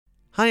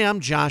Hi,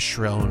 I'm Josh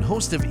Schroen,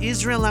 host of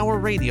Israel Hour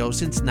Radio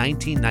since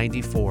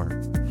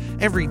 1994.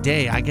 Every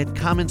day I get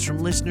comments from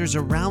listeners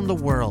around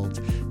the world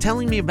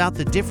telling me about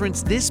the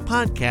difference this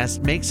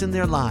podcast makes in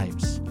their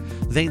lives.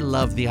 They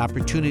love the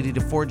opportunity to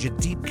forge a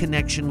deep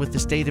connection with the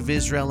State of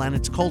Israel and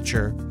its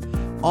culture,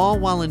 all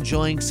while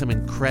enjoying some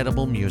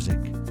incredible music.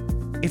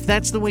 If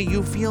that's the way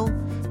you feel,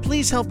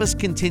 please help us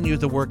continue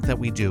the work that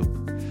we do.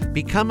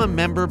 Become a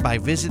member by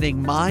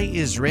visiting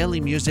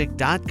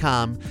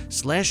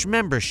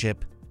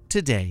myisraelimusic.com/membership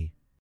today.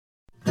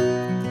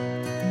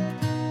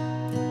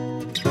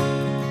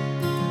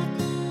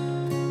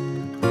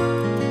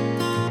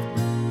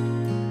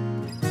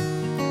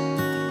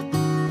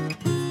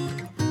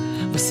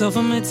 בסוף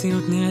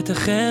המציאות נראית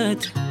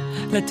אחרת,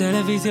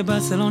 לטלוויזיה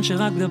בסלון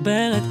שרק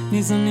דברת,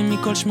 ניזונים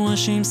מכל שמועה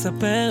שהיא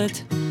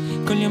מספרת,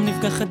 כל יום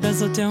נפגחת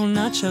בזאת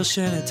תאונת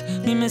שרשרת,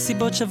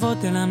 ממסיבות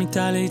שוות אל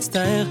המיטה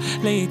להצטער,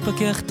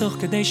 להתפכח תוך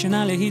כדי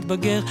שינה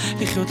להתבגר,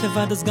 לחיות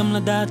לבד אז גם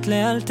לדעת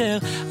לאלתר,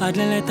 עד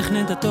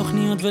לתכנן את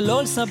התוכניות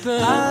ולא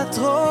לספר. את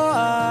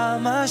רואה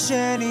מה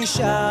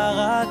שנשאר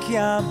רק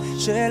ים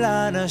של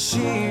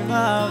אנשים,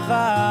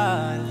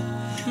 אבל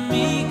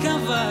מי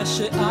קבע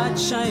שאת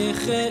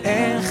שייכת?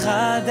 אין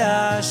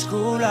חדש,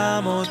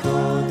 כולם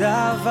אותו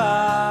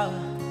דבר,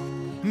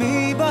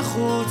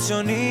 מבחוץ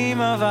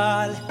שונים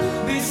אבל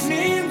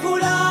בפנים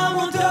כולם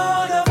אותו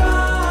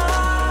דבר,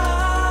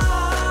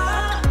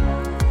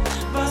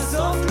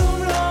 בסוף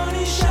כלום לא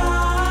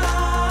נשאר,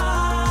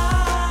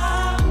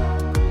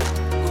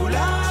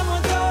 כולם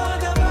אותו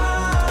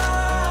דבר,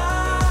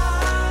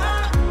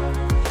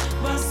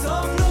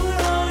 בסוף כלום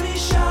לא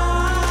נשאר.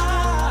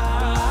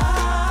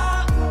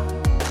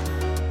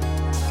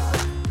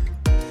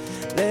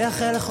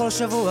 לייחל לכל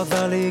שבוע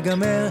כבר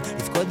להיגמר,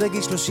 לבכות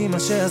בגיל 30 מה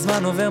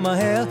שהזמן עובר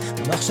מהר,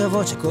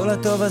 במחשבות שכל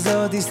הטוב הזה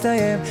עוד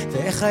יסתיים,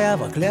 ואיך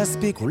חייב רק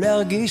להספיק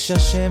ולהרגיש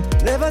השם,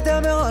 לוותר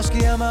מראש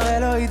כי המראה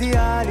לא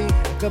אידיאלי,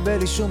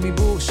 לקבל אישום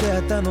מבור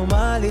שאתה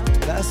נורמלי,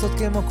 לעשות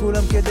כמו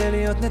כולם כדי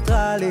להיות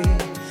ניטרלי,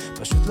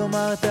 פשוט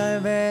לומר את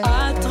האמת.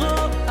 את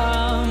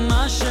רואה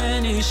מה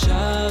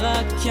שנשאר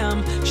רק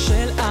ים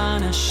של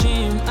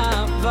אנשים,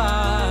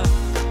 אבל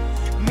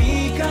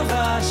מי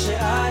קבע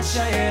שאת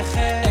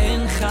שייכת?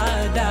 אין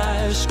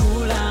חדש,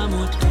 כולם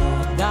אותו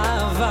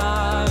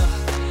דבר,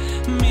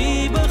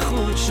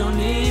 מבחוץ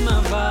שונים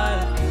אבל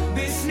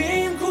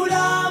בפנים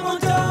כולם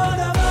אותו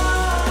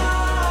דבר,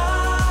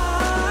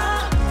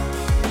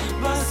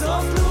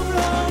 בסוף כלום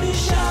לא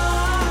נשאר,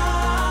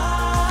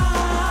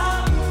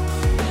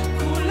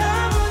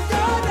 כולם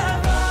אותו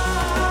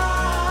דבר,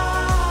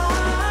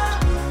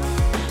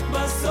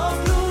 בסוף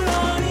כלום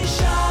לא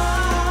נשאר.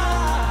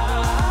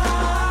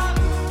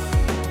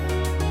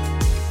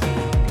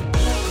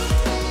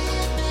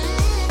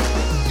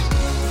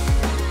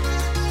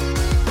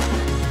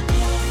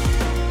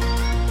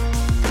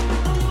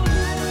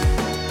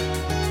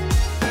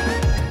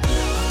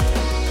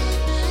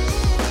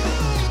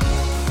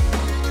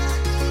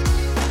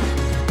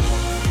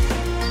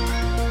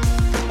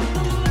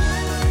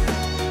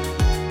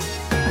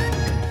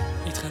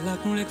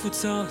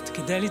 לקבוצות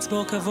כדי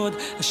לצבור כבוד,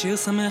 השיר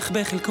שמח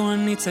בחלקו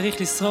אני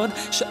צריך לשרוד,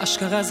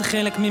 שאשכרה זה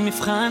חלק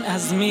ממבחן,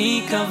 אז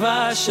מי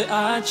קבע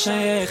שאת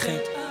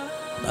שייכת?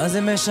 מה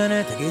זה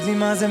משנה? תגיד לי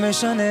מה זה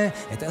משנה?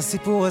 את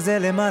הסיפור הזה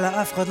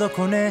למעלה אף אחד לא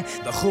קונה,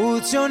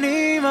 בחוץ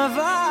שונים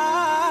אבל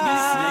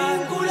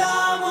בפנים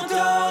כולם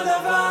אותו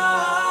דבר,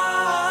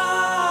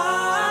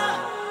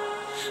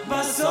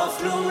 בסוף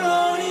כלום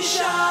לא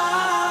נשאר,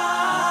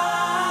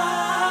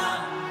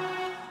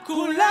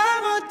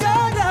 כולם אותו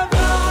דבר,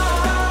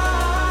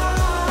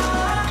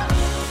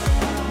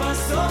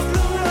 בסוף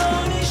כלום לא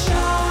נשאר,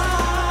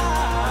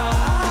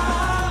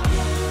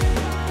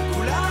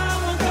 כולם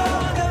אותו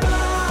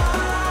דבר,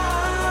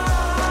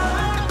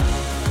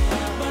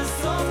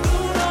 בסוף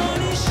כלום לא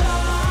נשאר,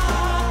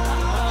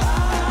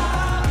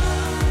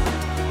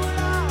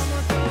 כולם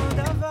אותו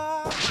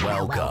דבר.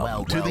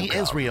 Welcome to the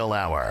Israel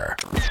Hour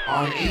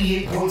on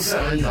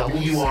 88.7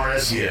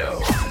 WRSU.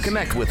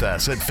 Connect with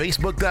us at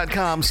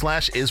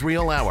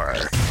facebook.com/Israel Hour.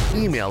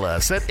 Email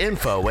us at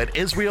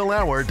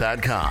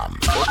info@israelhour.com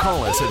or call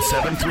us at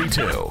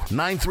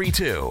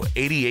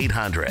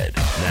 732-932-8800.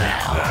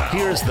 Now,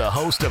 here's the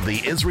host of the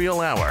Israel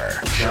Hour,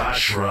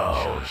 Josh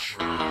Schroen.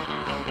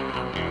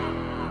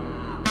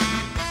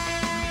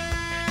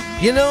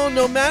 You know,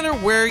 no matter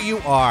where you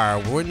are,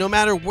 no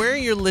matter where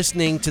you're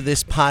listening to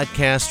this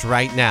podcast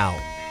right now,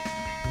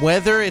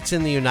 whether it's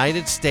in the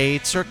United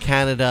States or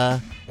Canada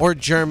or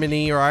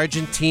Germany or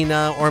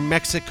Argentina or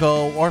Mexico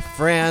or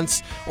France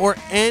or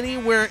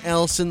anywhere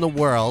else in the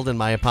world, and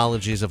my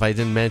apologies if I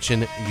didn't mention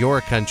your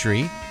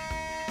country,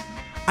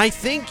 I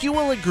think you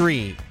will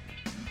agree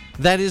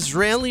that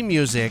Israeli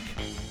music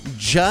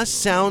just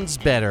sounds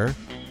better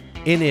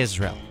in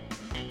Israel.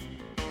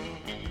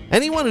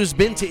 Anyone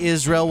who's been to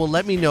Israel will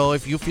let me know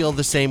if you feel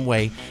the same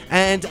way.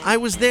 And I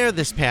was there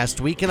this past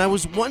week, and I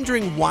was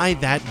wondering why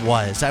that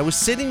was. I was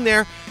sitting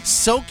there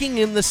soaking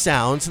in the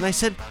sounds, and I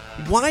said,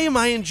 why am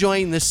I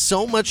enjoying this so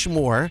much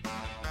more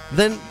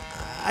than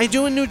I do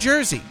in New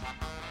Jersey?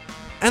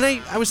 And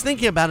I was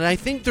thinking about it. I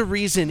think the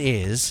reason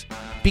is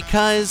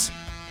because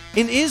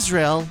in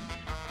Israel,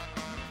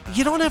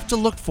 you don't have to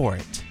look for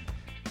it.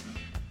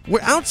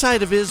 We're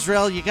outside of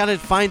Israel. You got to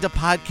find a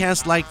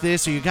podcast like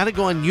this, or you got to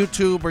go on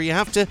YouTube, or you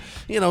have to,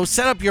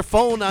 set up your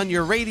phone on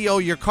your radio,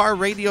 your car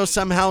radio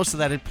somehow so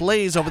that it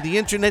plays over the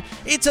internet.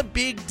 It's a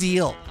big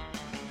deal.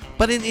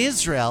 But in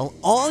Israel,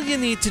 all you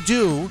need to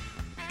do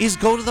is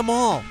go to the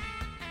mall.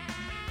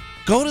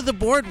 Go to the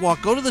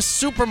boardwalk. Go to the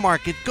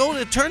supermarket.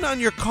 Turn on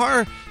your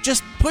car.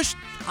 Just push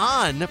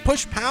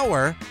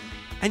power,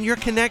 and you're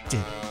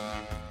connected.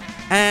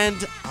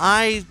 And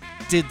I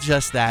did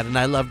just that, and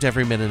I loved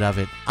every minute of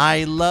it.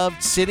 I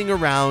loved sitting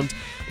around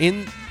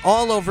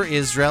all over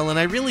Israel, and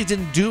I really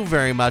didn't do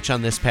very much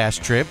on this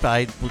past trip.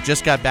 I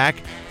just got back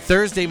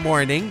Thursday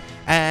morning,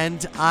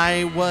 and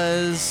I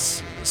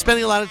was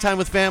spending a lot of time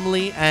with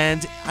family,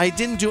 and I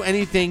didn't do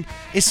anything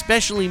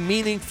especially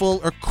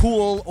meaningful or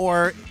cool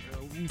or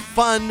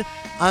fun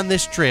on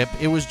this trip.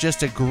 It was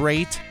just a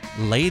great,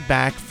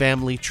 laid-back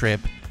family trip,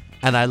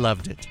 and I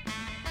loved it.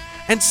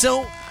 And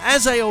so,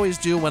 as I always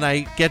do when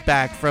I get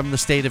back from the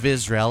state of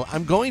Israel,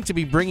 I'm going to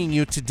be bringing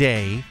you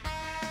today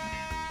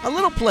a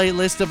little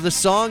playlist of the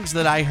songs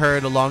that I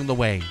heard along the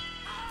way.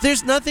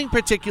 There's nothing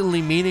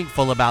particularly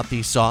meaningful about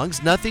these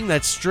songs, nothing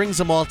that strings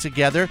them all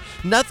together,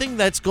 nothing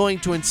that's going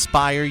to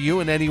inspire you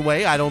in any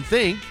way, I don't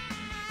think.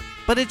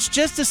 But it's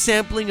just a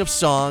sampling of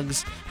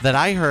songs that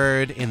I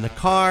heard in the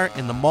car,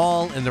 in the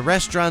mall, in the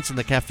restaurants, in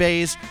the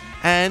cafes,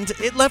 and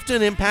it left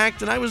an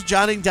impact, and I was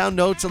jotting down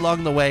notes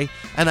along the way,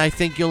 and I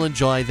think you'll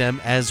enjoy them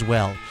as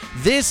well.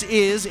 This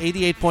is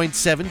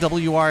 88.7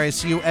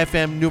 WRSU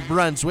FM New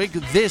Brunswick.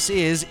 This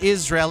is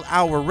Israel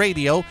Hour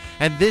Radio,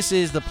 and this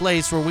is the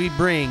place where we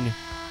bring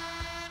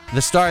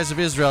the stars of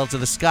Israel to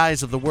the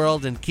skies of the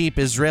world and keep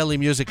Israeli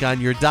music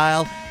on your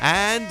dial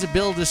and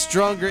build a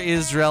stronger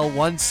Israel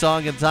one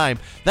song at a time.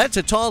 That's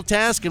a tall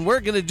task, and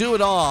we're going to do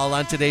it all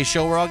on today's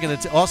show. We're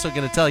also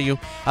going to tell you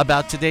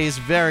about today's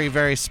very,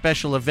 very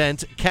special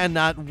event.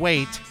 Cannot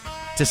wait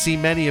to see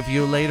many of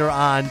you later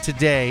on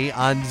today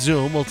on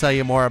Zoom. We'll tell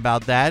you more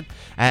about that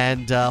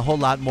and a whole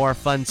lot more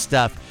fun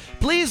stuff.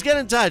 Please get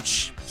in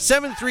touch.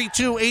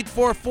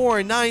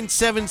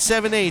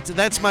 732-844-9778.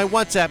 That's my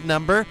WhatsApp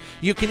number.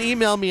 You can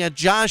email me at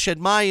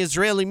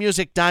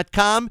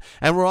josh@myisraelimusic.com,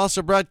 and we're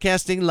also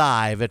broadcasting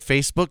live at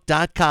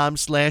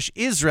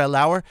facebook.com/Israel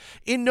Hour.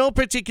 In no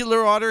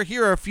particular order,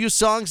 here are a few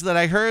songs that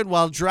I heard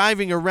while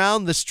driving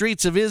around the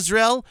streets of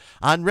Israel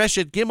on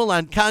Reshet Gimel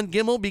on Kan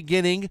Gimel,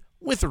 beginning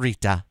with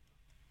Rita.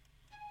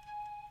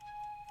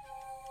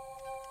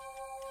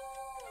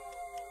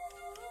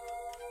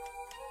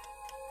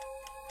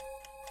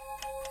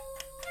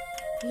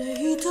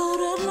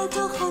 להתעורר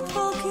לתוך עוד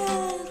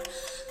בוקר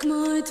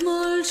כמו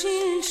אתמול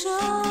שלשום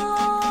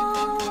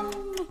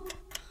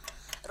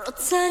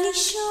רוצה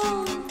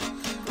לישון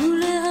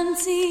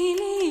ולהמציא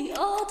לי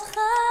עוד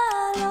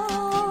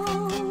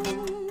חלום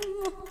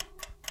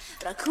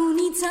רק הוא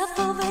ניצב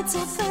פה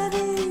וצופה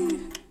בי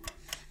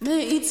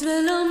מאיץ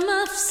ולא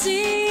מפסיק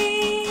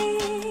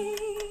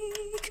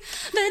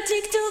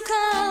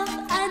בטיקטוקיו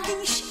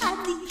אדיש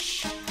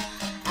אדיש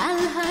על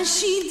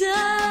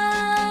השידה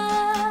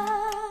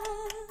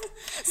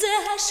זה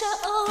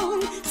השעון,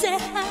 זה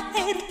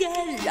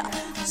ההרגל,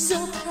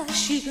 זאת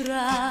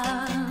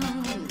השגרה.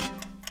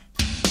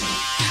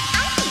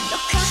 אני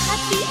לוקחת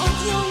לי עוד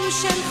יום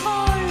של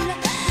חול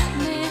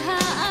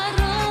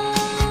מהארון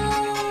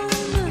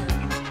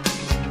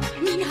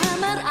מן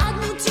המראה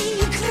דמותי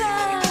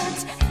נקראת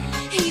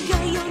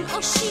היגיון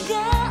או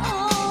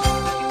שיגעון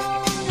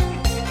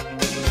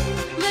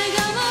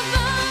וגם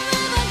הפעם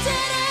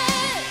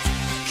מוותרת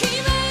כי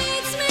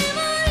מאיץ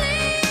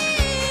ממולי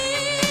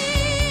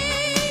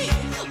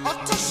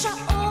אותו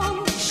שעון,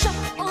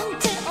 שעון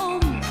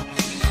תאום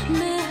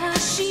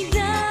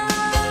מהשידה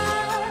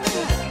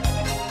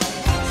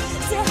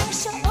זה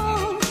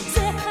השעון,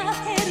 זה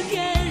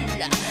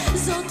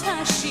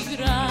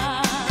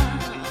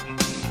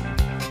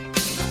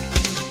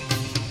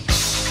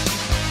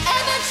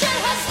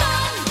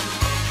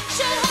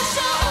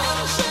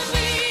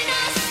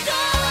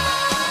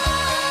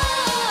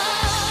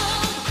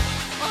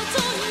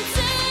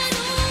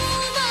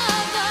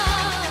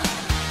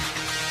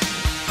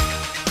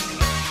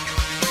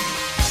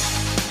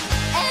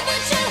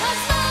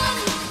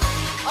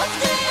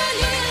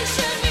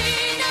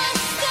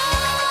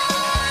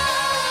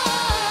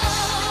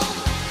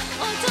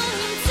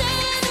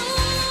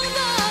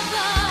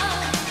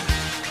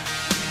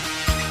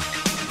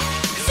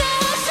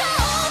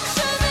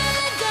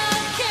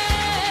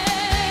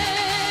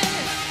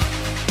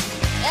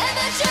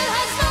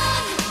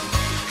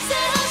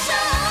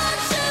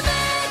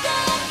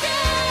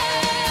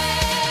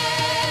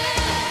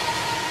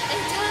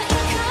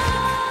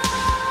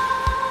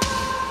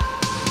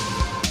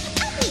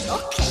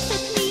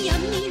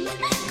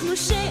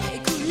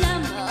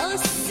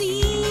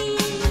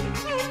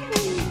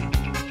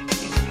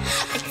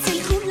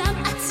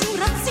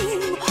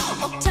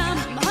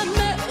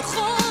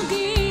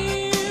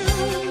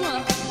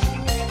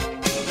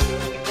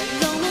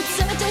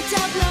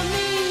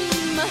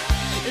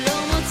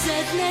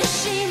עוצרת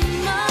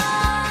נשימה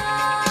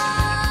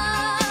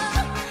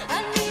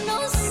אני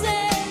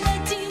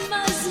נוזלת עם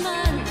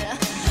הזמן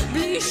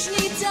בלי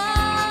שליטה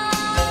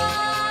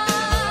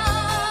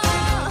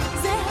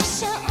זה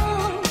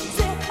השעון,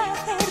 זה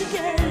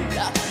ההרגל,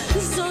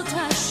 זאת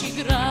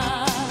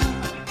השגרה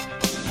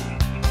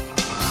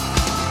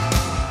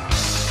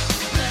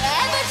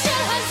עבד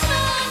של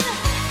הזמן,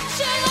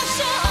 של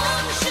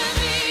השעון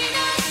שמן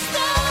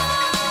הסתם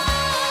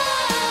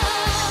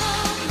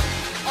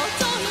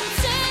אותו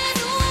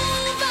המצאנו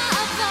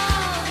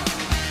בעבר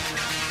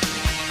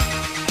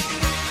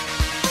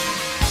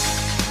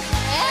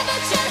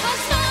עבד של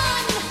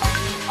הזמן,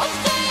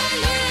 עובדי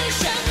אליל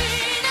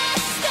שמן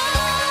הסתם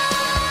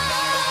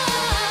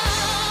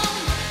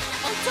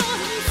אותו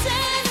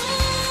המצאנו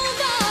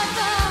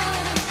בעבר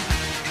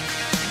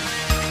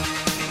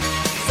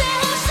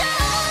זהו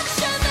שעון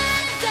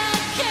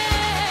שמתקן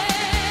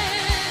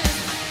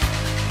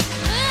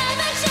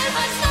עבד של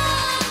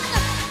הזמן,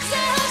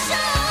 זהו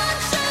שעון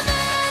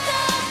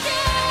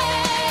שמתקן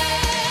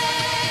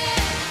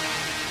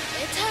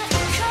את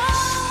העיקר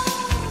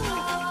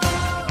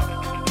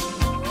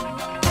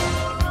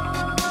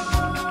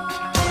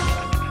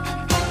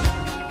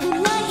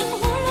אולי אם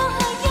הוא לא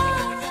היה,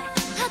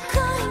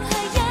 הכל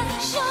היה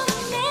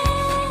שונה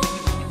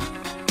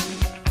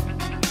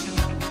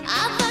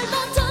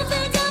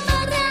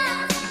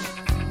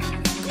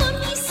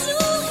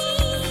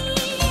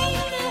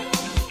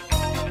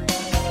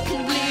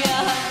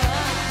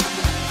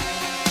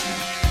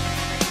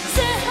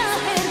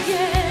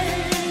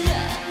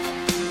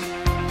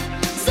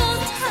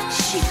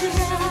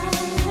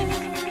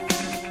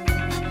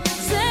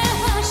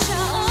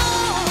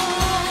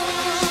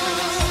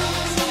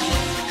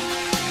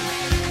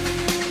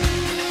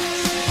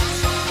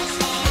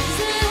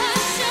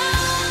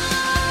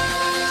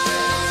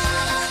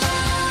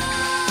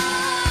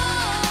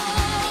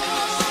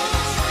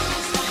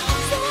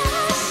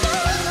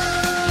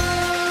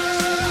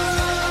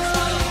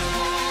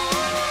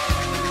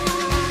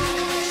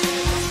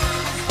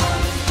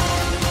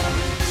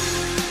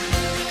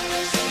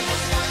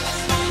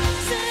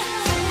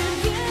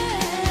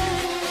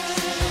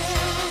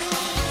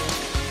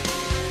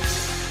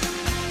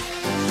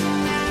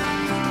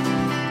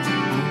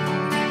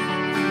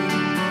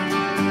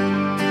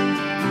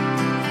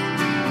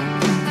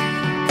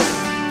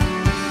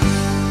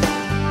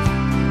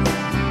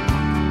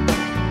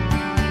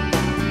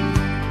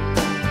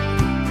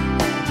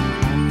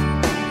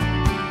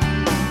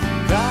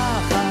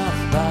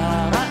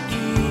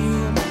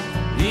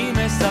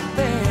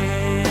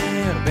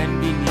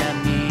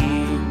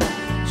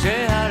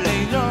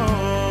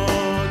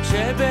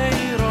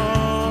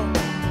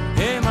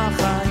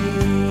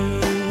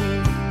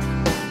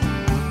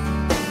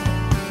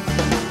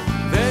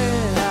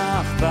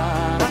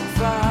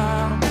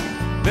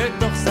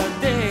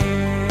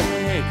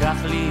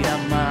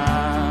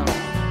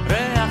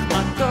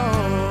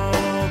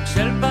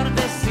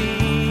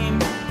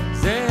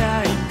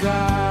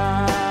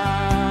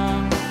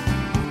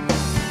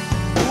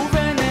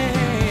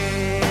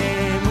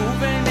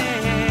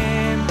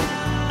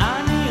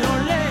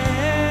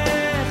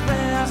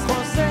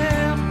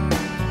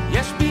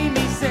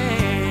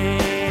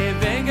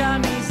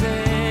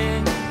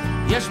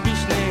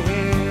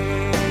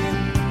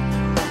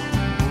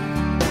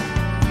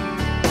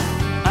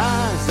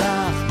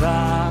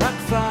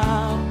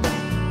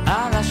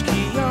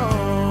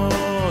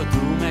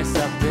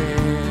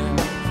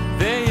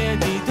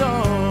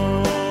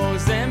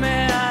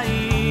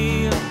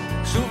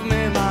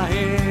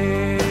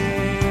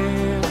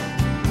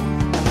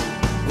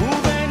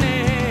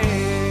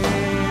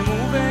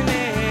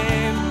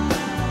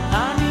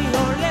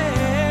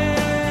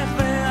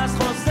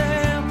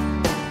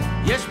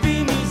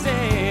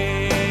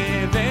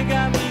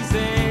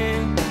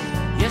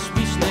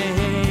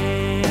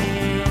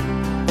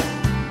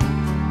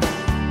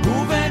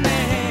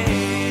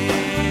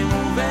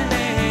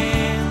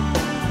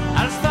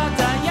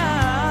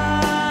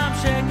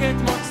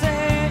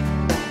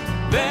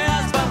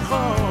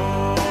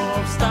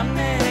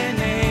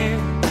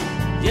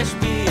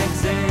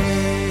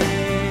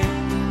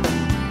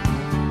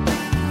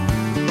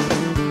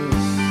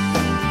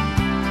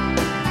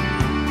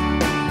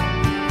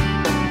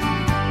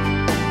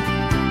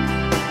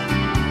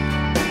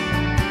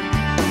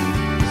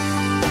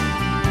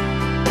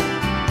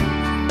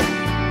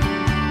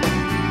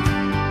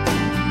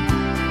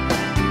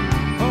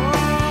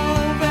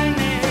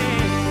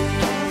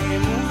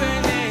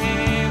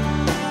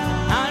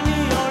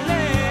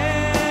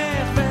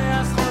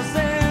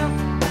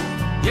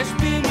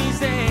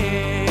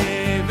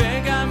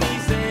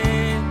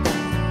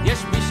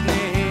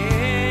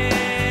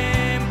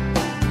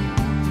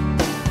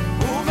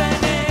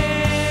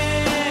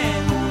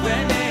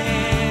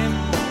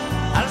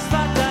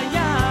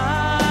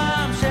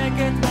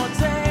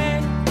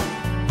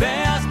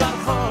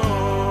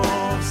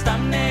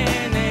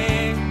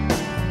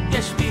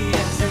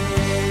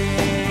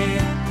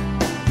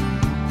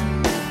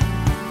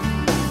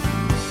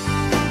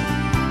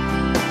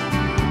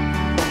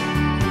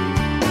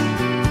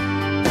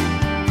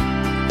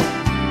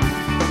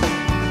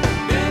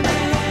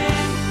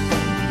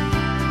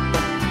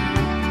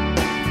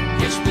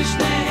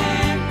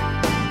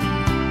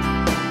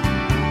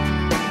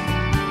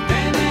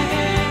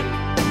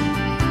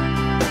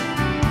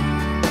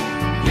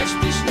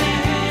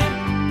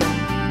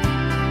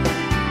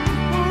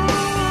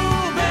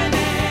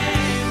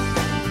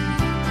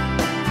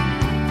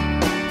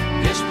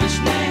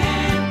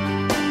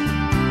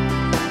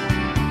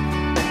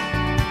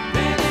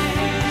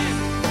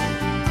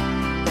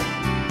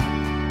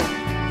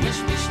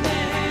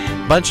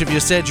Bunch of you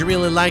said you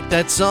really liked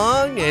that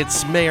song.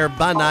 It's Meir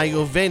Banai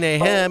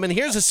Uvenehem, and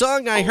here's a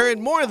song I heard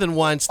more than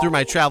once through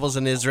my travels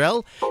in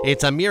Israel.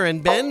 It's Amir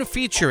and Ben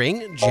featuring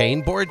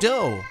Jane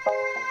Bordeaux.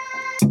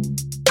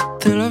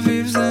 תל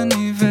אביב זה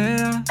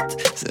ניבט,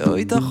 זהו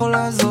איתך או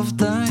לעזוב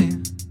די,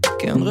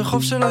 כי אין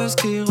רחוב שלא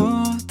יזכיר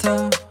אותך.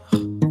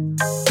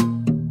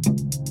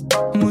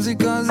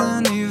 מוזיקה זה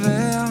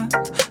ניבט,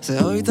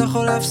 זהו איתך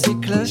או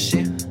להפסיק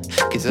לשיר,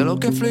 כי זה לא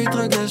כיף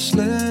להתרגש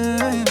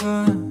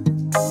לבד.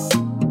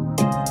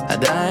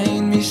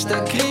 עדיין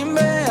משתכרים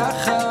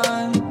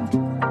ביחד,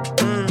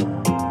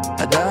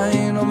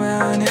 עדיין לא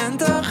מעניין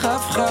תך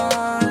אף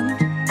אחד,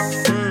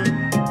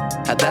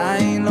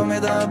 עדיין לא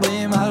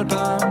מדברים על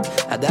פעם,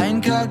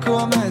 עדיין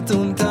קעקוע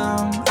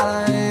מטומטם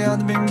על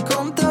היד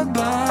במקום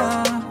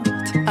טבעת.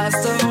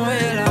 אז תבואי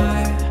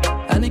אליי,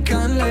 אני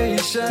כאן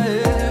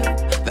להישאר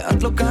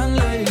ואת לא כאן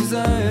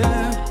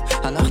להיזהר,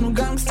 אנחנו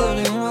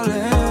גנגסטרים על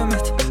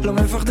אמת, לא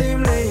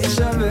מפחדים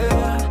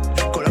להישבר,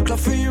 כל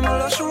הקלפים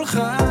על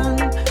השולחן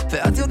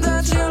ואת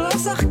יודעת שאני לא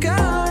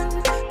שחקן.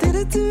 תל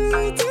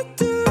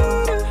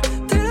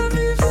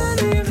אביב זה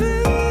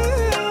ניבט,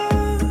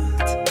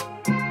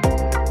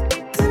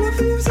 תל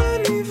אביב זה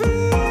ניבט.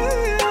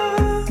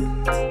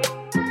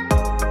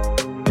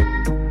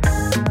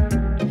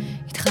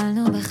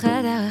 התחלנו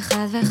בחדר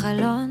אחד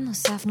וחלון,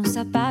 הוספנו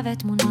ספה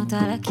ותמונות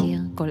על הקיר,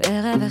 כל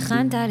ערב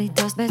הכנת לי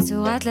טוסט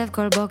בצורת לב,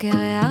 כל בוקר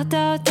הערת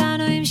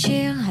אותנו עם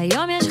שיר.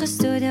 היום יש לך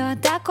סטודיו,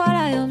 אתה כל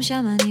היום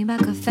שם, אני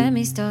בקפה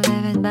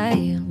מסתובבת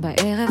בעיר.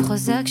 בערב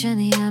חוזר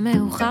כשנהיה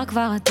מאוחר,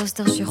 כבר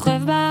הטוסטר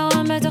שוכב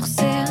בארון בתוך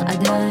סיר.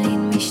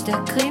 עדיין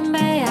משתכרים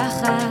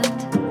ביחד,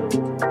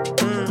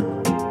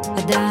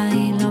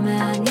 עדיין לא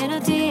מעניין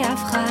אותי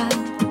אף אחד,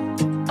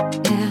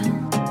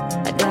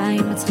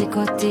 עדיין מצחיק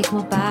אותי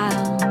כמו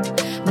פעם,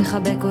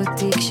 מחבק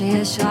אותי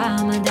כשיש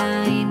רעם,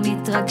 עדיין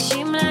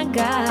מתרגשים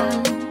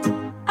לגעת.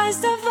 אז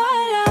תבוא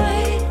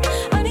אליי,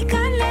 אני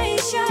כאן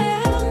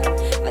להישאר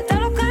ואתה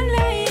לא כאן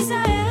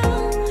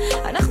להיזהר,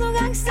 אנחנו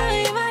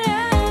גנגסטרים על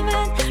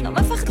האמת, לא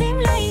מפחדים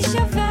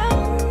להישבר,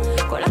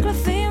 כל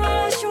הקלפים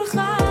על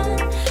השולחן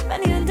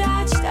ואני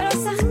יודעת שאתה לא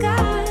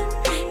שחקן.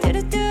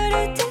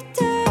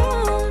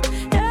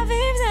 תל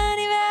אביב זה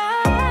אני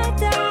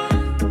ואתה,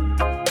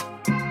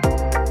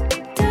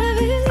 תל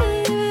אביב זה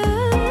אני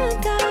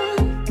ואתה.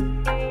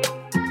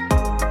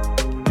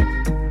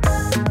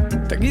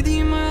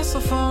 תגידי אם היה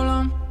סוף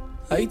העולם,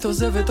 היית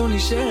עוזבת או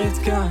נשארת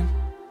כאן?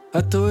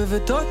 את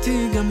אוהבת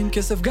אותי גם עם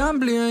כסף גם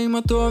בלי, האם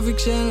את אוהבי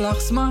כשאין לך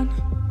זמן?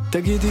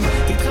 תגידי,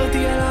 תתחרתי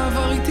על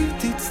העבר איתי,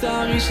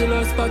 תצטערי שלא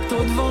הספקת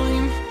עוד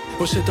דברים,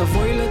 או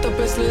שתבואי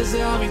לטפס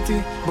לאיזה הר איתי,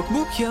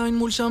 בקבוק יין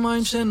מול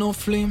שמיים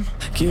שנופלים.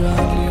 כי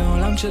רעד לי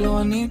העולם כשלא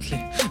ענית לי,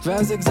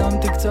 ואז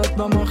הגזמתי קצת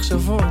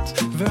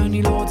במחשבות,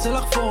 ואני לא רוצה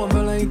לחפור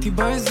אבל הייתי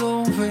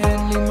באזור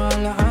ואין לי מה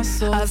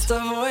לעשות. אז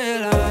תבואי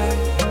אליי,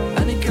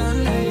 אני כאן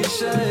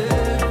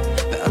להישאר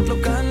ואת לא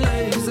כאן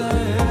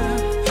להיזהר,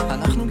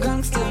 אנחנו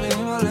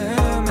גנגסטרים על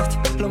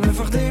האמת, לא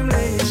מפחדים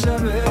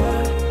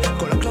להישבר,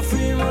 כל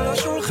הקלפים על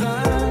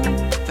השולחן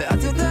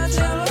ואת יודעת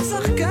שאני לא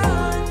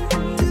שחקן.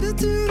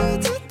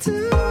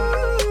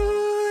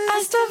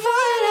 אז תבוא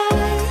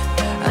אליי,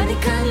 אני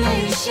כאן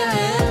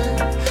להישאר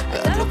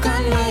ואת לא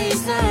כאן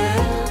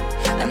להיזהר,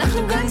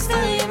 אנחנו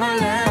גנגסטרים על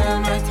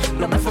האמת,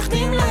 לא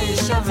מפחדים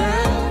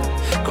להישבר,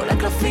 כל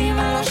הקלפים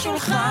על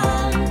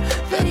השולחן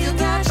ואני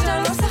יודעת שאתה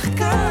לא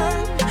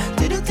שחקן.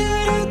 תל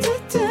אביב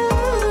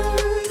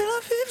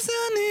זה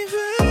אני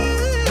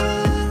ואת,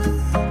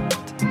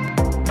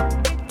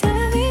 תל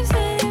אביב זה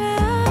אני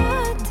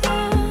ואתה,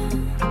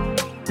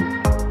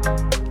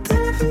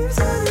 תל אביב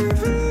זה אני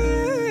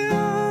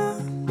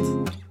ואת,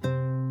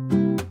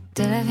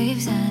 תל אביב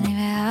זה אני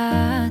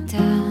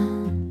ואתה.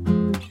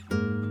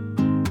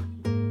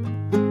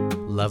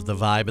 Love the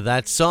vibe of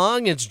that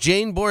song. It's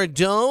Jane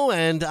Bordeaux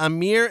and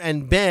Amir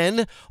and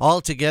Ben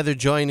all together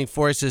joining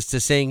forces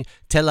to sing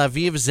Tel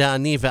Aviv ze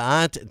ani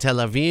ve'at. Tel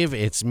Aviv,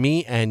 it's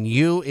me and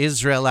you.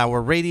 Israel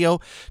Hour Radio.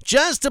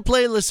 Just a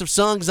playlist of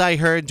songs I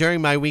heard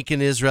during my week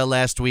in Israel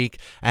last week,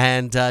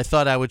 and I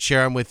thought I would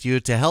share them with you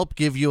to help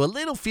give you a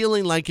little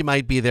feeling like you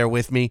might be there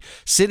with me,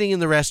 sitting in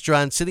the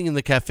restaurant, sitting in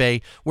the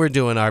cafe. We're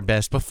doing our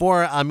best.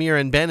 Before Amir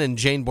and Ben and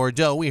Jane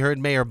Bordeaux, we heard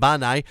Meir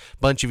Banai. A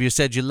bunch of you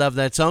said you love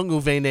that song,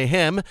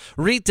 Uvenehem.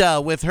 Rita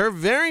with her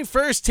very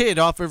first hit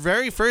off her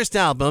very first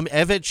album,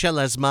 Evet Shel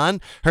Hazman.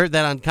 Heard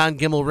that on Kan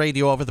Gimel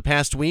Radio over the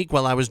past week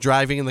while I was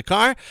driving in the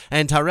car.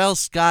 And Harel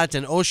Scott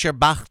and Osher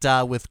Bachta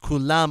with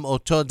Kulam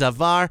Oto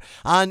Davar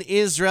on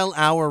Israel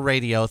Hour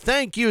Radio.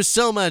 Thank you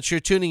so much for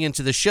tuning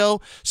into the show.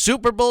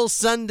 Super Bowl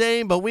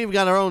Sunday, but we've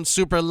got our own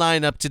super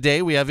lineup today.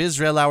 We have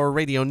Israel Hour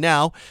Radio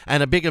now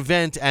and a big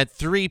event at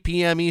 3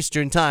 p.m.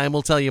 Eastern Time.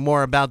 We'll tell you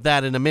more about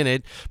that in a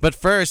minute. But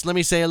first, let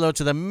me say hello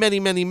to the many,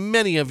 many,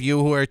 many of you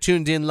who are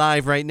tuned in live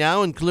live right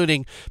now,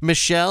 including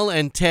Michelle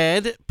and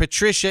Ted.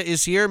 Patricia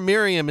is here.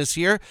 Miriam is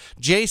here.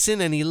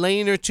 Jason and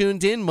Elaine are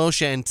tuned in.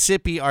 Moshe and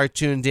Tzippi are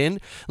tuned in.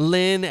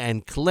 Lynn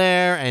and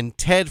Claire and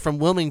Ted from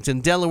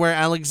Wilmington, Delaware.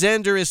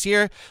 Alexander is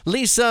here.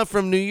 Lisa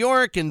from New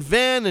York, and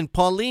Van and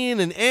Pauline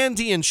and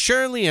Andy and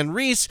Shirley and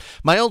Reese.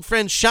 My old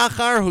friend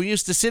Shachar, who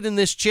used to sit in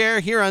this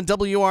chair here on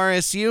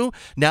WRSU,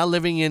 now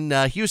living in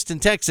Houston,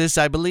 Texas,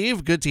 I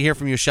believe. Good to hear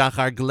from you,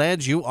 Shachar.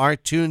 Glad you are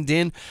tuned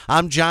in.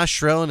 I'm Josh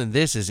Schroen, and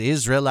this is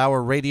Israel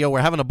Hour Radio.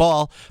 We're having a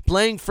ball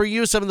playing for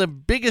you some of the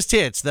biggest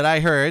hits that I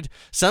heard,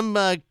 some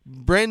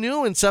brand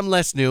new and some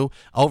less new,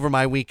 over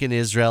my week in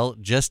Israel,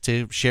 just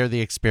to share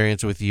the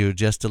experience with you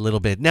just a little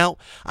bit. Now,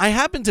 I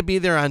happened to be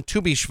there on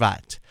Tu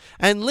B'Shvat,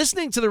 and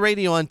listening to the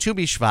radio on Tu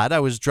B'Shvat, I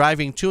was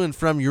driving to and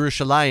from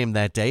Yerushalayim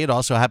that day. It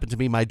also happened to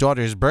be my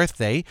daughter's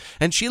birthday,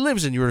 and she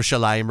lives in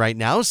Yerushalayim right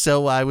now,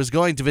 so I was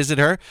going to visit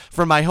her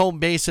from my home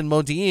base in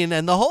Modi'in,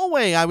 and the whole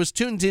way I was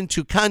tuned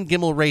into Kan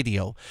Gimel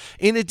Radio.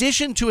 In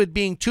addition to it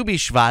being Tu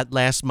B'Shvat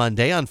last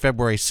Monday on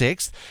February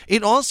 6th,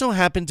 it also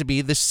happened to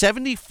be the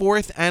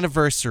 74th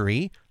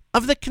anniversary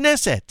of the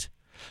Knesset.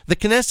 The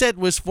Knesset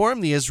was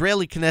formed, the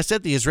Israeli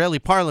Knesset, the Israeli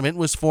parliament,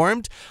 was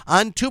formed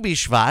on Tu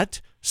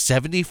B'Shvat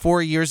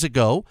 74 years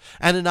ago,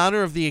 and in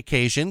honor of the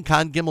occasion,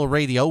 Kan Gimel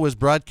Radio was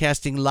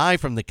broadcasting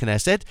live from the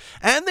Knesset,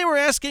 and they were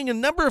asking a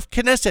number of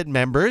Knesset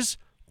members,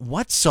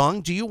 what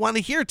song do you want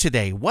to hear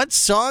today? What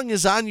song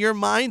is on your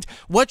mind?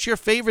 What's your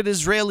favorite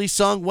Israeli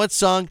song? What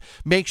song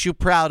makes you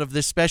proud of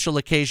this special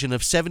occasion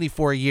of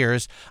 74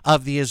 years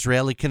of the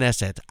Israeli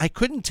Knesset? I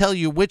couldn't tell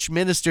you which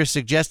minister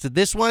suggested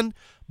this one,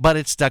 but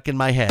it stuck in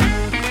my head.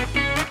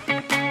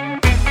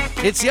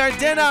 It's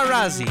Yardena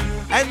Arazi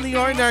and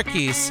Lior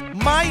Narkis,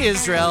 My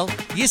Israel,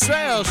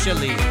 Yisrael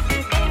Shali.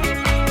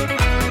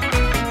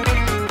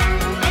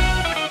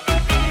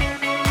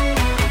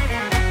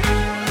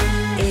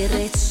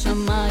 ארץ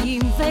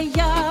שמיים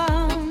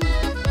וים,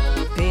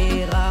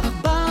 פרח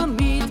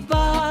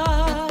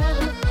במדבר,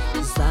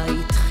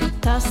 זית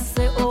חיטה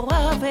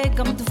שעורה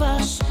וגם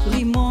דבש,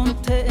 לימון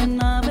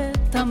תאנה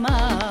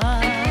ותמר.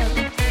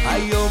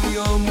 היום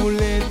יום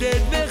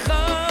הולדת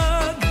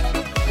וחג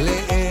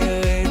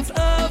לארץ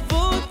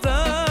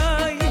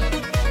אבותיי,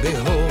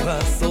 בהורה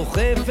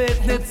סוחפת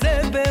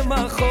נצא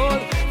במחול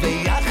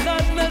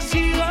ויחד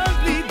נשיר על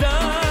בלי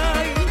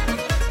די.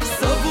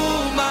 סובו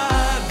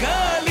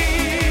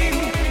מעגלים,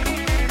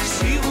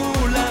 שירו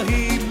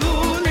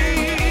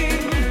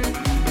להילולים,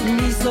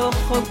 מי זו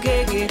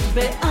חוגגת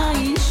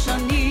בעין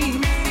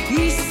שנים,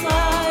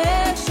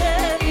 ישראל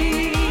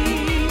שלי.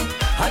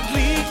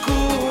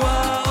 הדליקו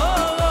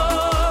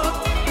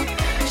האורות,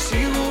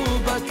 שירו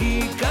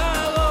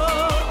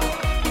בכיכרות,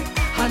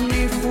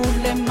 הניפו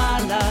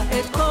למעלה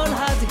את כל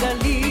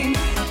הדגלים,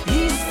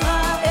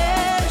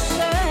 ישראל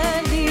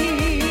שלי.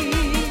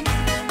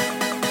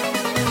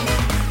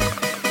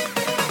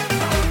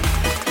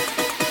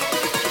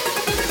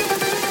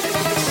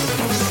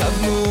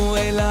 שבנו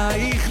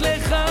אלייך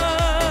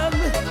לכאן,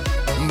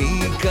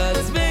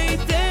 מקצווי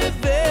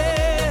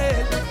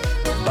תבל,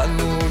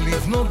 באנו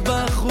לבנות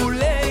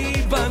בחולי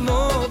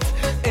בנות,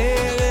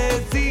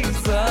 ארץ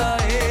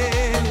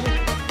ישראל.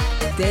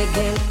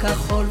 דגל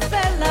כחול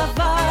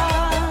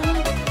ולבן,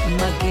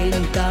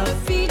 מגן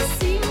דוד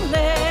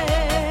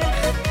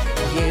סמלך,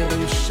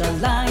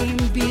 ירושלים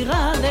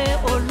בירה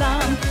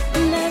לעולם,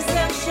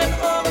 נזר של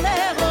אור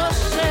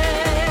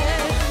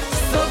לראשך.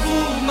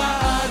 סובו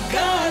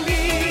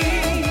מעגלים,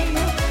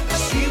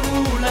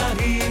 שירו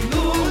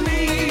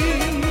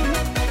להילולים,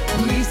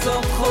 מי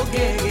זאת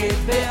חוגגת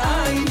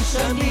בעין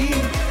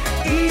שנים,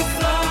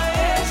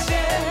 ישראל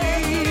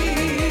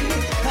שלי.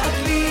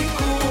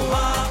 הדליקו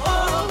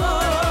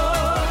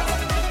האורות,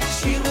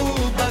 שירו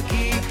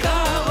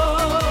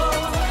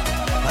בכיכרות,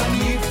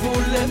 הניפו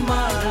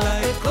למעלה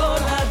את כל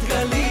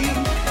הדגלים,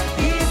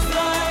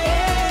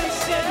 ישראל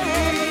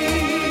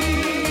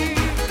שלי.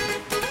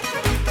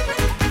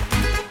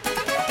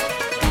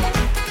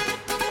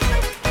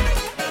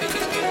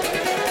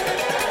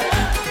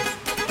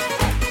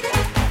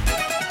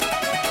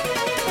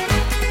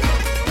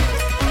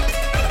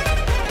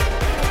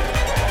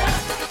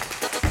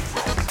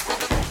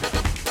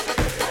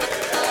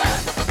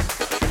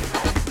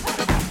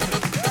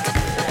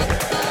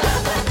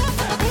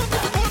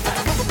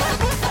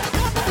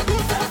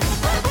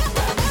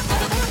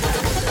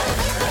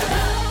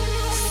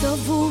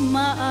 סובו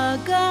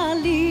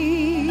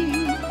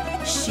מעגלים,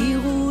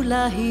 שירו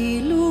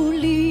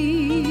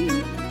להילולים,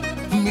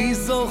 מי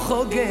זו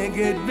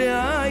חוגגת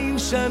בעין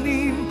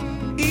שנים,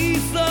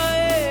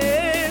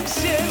 ישראל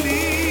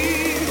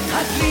שלי.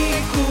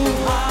 הדליקו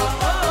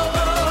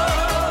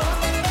האורות,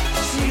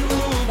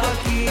 שירו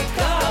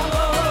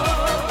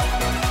בכיכרות,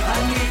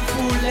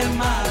 הניפו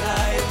למעלה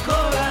את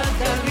כל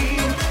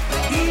הדגלים,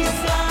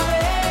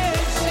 ישראל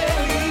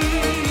שלי.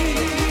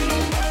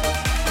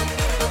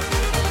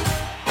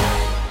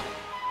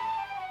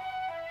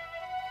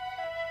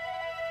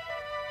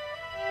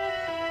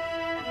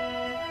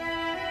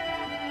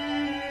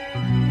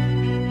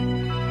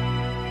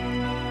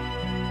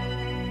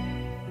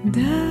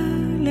 דע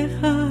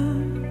לך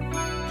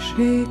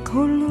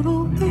שכל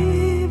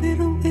רואה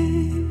ורואה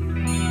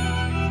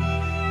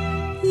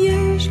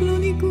יש לו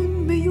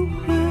ניגון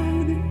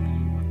מיוחד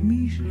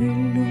משלו.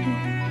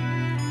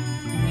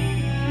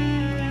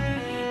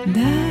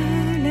 דע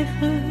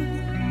לך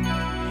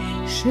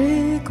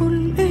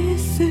שכל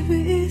עשר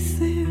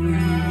ועשר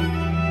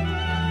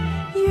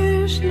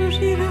יש לו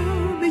שירה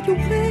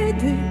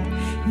מיוחדת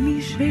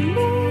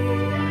משלו.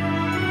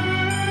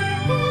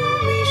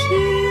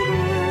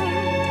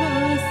 ומשירת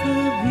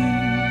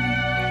העשבים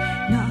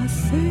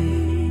נעשה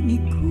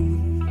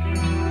ניגון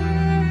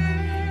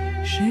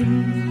של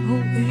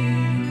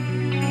רואה.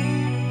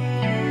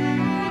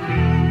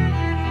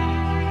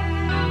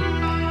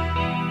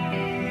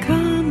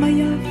 כמה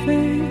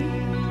יפה,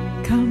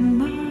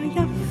 כמה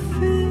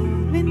יפה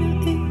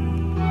ונאה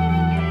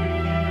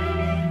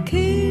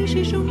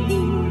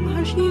כששומעים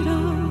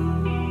השירה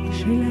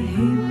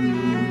שלהם.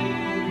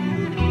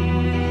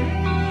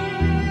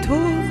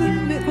 טוב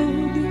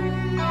מאוד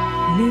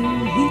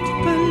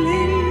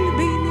להתפלל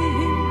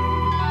ביניהם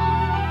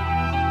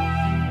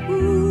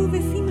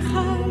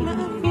ובשמחה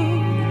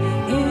לעבור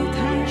את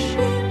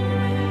השם.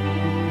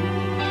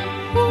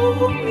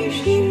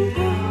 ומשירת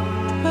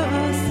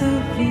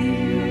העשבים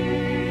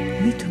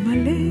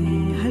מתמלא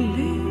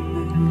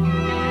הלב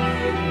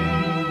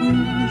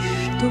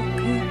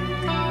ומשתוקק.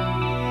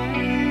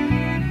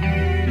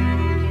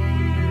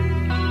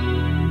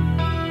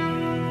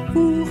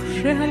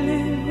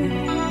 וכשהלב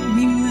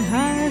מן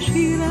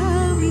השירה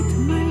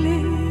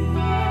מתמלא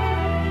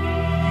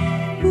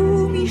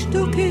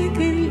ומשתוקק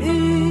אל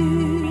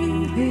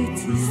ארץ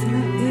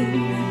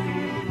ישראל,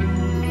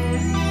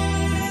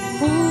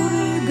 אור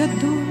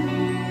גדול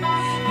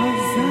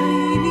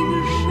אזי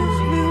נמשך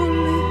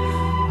והולך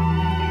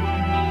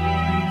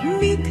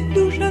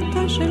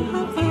מקדושתה של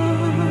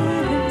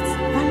הארץ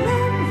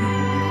עליו.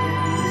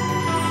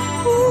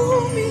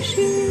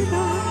 ומשירת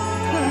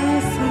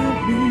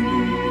העשבים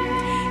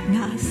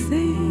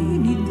נעשה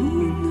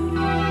ניגון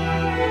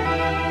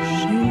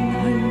של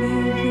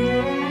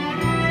הלב.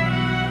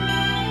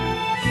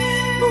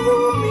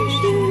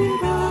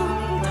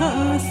 ומשירת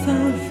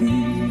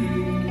העשבים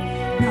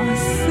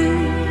נעשה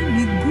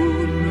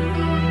ניגון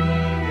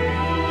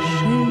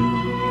של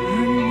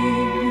הלב.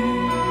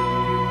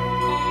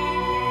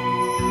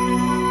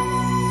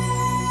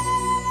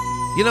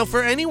 You know,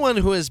 for anyone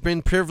who has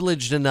been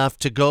privileged enough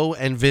to go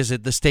and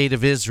visit the state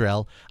of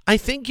Israel, I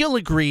think you'll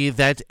agree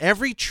that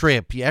every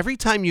trip, every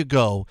time you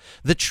go,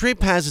 the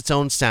trip has its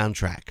own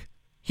soundtrack.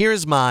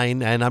 Here's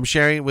mine, and I'm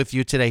sharing it with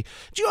you today.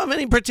 Do you have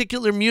any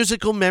particular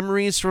musical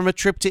memories from a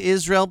trip to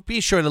Israel? Be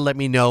sure to let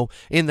me know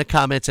in the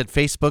comments at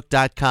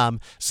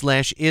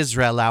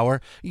facebook.com/Israel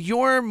Hour.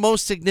 Your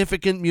most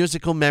significant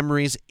musical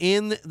memories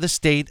in the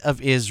state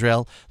of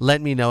Israel. Let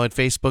me know at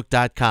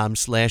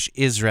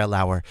facebook.com/Israel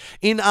Hour.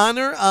 In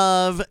honor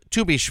of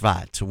Tu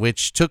B'Shvat,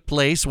 which took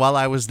place while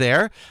I was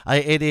there,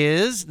 it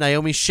is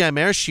Naomi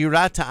Shemer,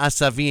 Shirat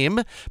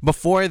HaAsavim.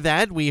 Before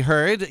that, we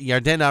heard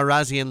Yarden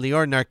Arazi and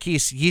Lior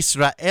Narkis,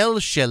 Yisrael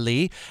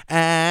Sheli.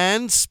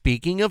 And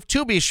speaking of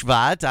Tu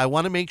B'Shvat, I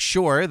want to make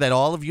sure that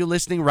all of you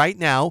listening right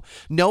now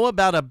know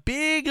about a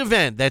big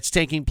event that's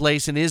taking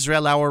place in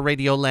Israel Hour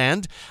Radio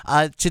Land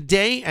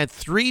today at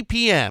 3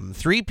 p.m.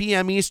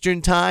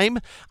 Eastern Time.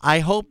 I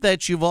hope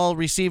that you've all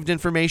received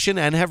information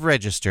and have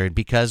registered,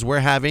 because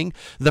we're having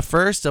the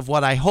first of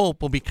what I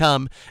hope will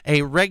become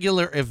a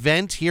regular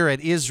event here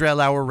at Israel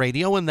Hour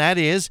Radio, and that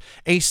is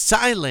a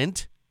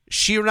silent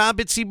Shira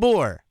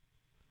B'Tzibur.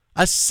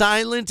 A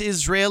silent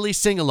Israeli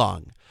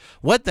sing-along.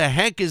 What the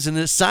heck is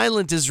a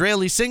silent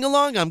Israeli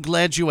sing-along? I'm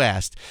glad you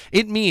asked.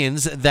 It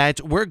means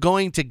that we're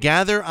going to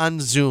gather on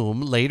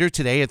Zoom later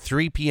today at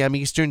 3 p.m.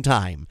 Eastern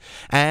Time.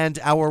 And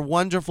our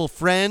wonderful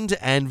friend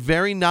and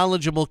very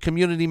knowledgeable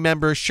community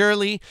member,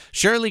 Shirley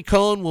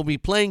Cohn, will be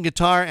playing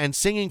guitar and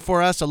singing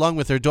for us along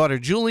with her daughter,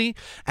 Julie.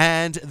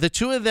 And the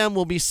two of them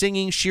will be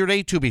singing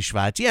Shirei Tu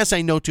B'Shvat. Yes,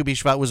 I know Tu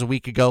B'Shvat was a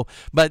week ago,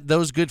 but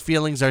those good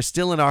feelings are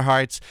still in our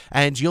hearts.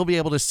 And you'll be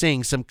able to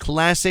sing some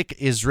classic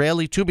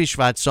Israeli Tu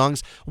B'Shvat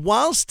songs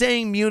while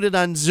staying muted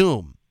on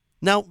Zoom.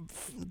 Now,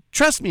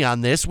 trust me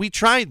on this. We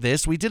tried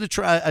this. We did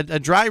a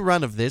dry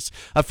run of this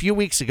a few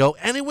weeks ago,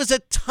 and it was a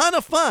ton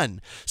of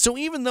fun. So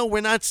even though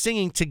we're not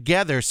singing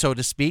together, so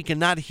to speak, and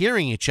not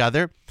hearing each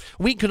other,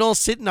 we could all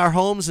sit in our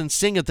homes and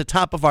sing at the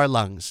top of our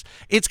lungs.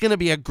 It's going to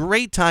be a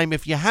great time.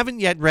 If you haven't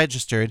yet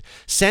registered,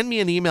 send me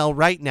an email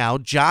right now,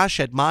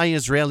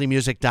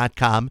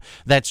 josh@myisraelimusic.com.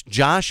 That's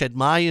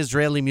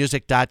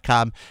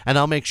josh@myisraelimusic.com, and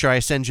I'll make sure I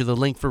send you the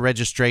link for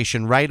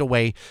registration right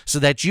away so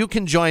that you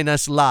can join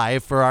us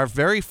live for our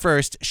very first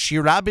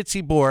Shira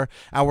B'Tzibur,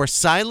 our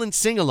silent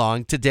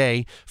sing-along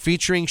today,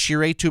 featuring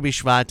Shirei Tu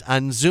B'Shvat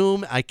on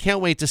Zoom. I can't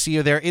wait to see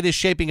you there. It is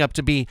shaping up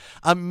to be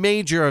a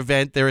major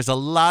event. There is a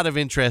lot of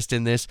interest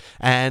in this,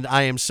 and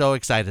I am so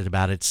excited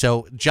about it.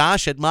 So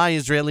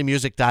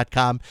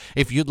josh@myisraelimusic.com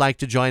if you'd like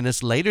to join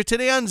us later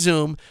today on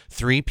Zoom,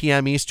 3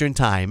 p.m. Eastern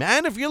Time.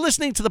 And if you're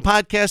listening to the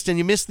podcast and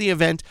you missed the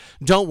event,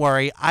 don't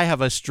worry. I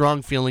have a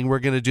strong feeling we're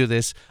going to do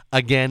this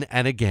again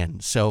and again.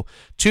 So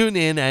tune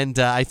in, and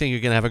I think you're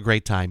going to have a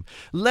great time.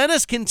 Let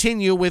us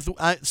continue with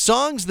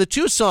the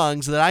two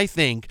songs that I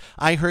think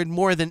I heard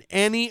more than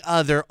any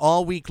other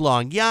all week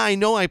long. Yeah, I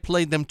know I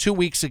played them 2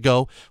 weeks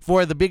ago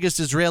for the biggest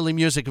Israeli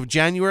music of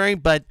January,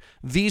 but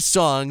these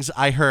songs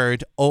I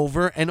heard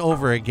over and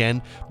over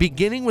again,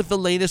 beginning with the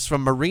latest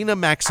from Marina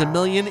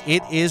Maximilian.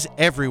 It is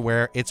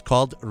everywhere. It's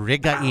called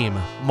Regaim,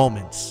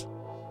 Moments.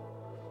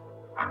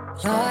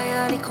 לא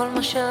היה לי כל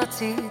מה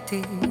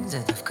שרציתי, זה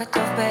דווקא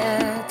טוב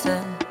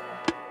בעצם,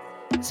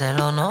 זה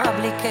לא נורא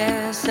בלי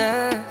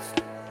כסף,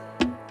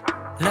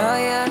 לא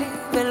היה לי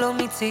ולא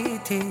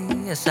מיציתי,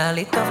 עשה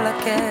לי טוב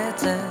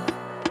לקצב,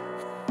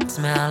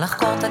 צמאה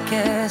לחקור את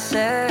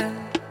הכסף,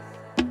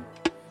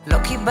 לא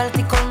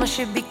קיבלתי כל מה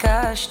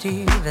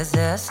שביקשתי,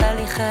 וזה עשה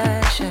לי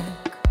חשק,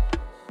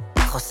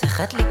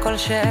 חוסכת לי כל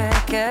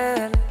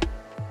שקל,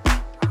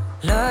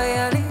 לא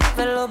היה לי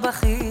ולא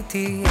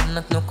בכיתי, הם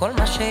נתנו כל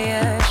מה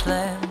שיש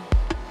להם,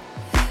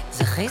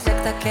 זה חיזק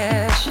את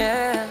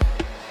הקשר,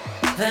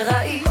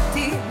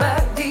 וראיתי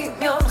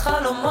בדמיון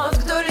חלומות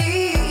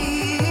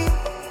גדולים,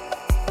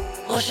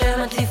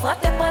 רושמת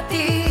לפרט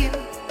לפרטים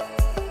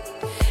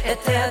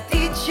את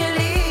העתיד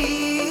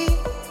שלי,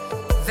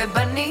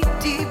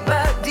 ובניתי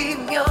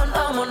בדמיון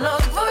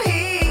ארמונות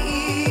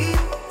גבוהים,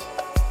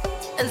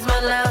 אין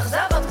זמן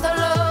לאכזבות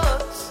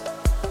גדולות,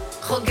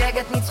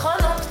 חוגגת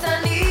ניצחונות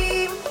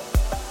קטנים,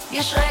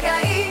 יש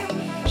רגעים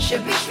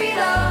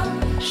שבשבילם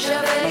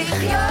שווה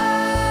לחיות,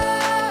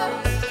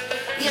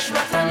 יש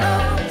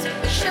מתנות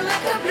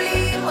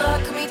שמקבלים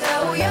רק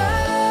מטעויות,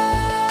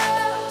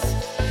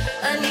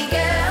 אני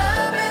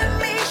גאה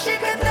במי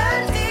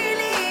שגדלתי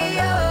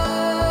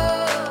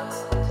להיות,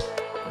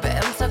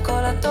 באמצע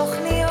כל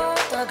התוכניות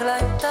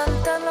רגליים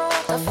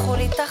טנטנות הפכו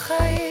לי את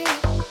החיים,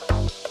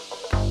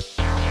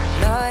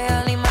 לא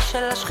היה לי מה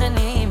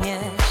שלשכנים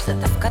יש, זה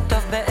דווקא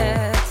טוב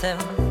בעצם,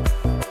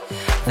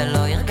 ולא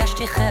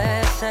הרגשתי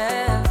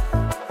חסר,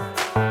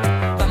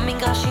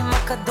 במגרש עם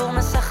הכדור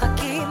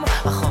משחקים,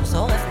 החום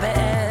שורף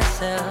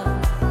ב10,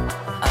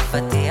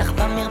 אבטיח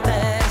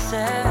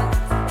במרפסת,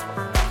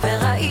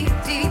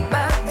 וראיתי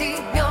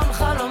בדמיון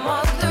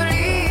חלומות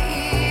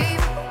גדולים,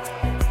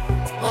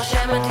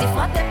 רושמת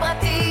לפרט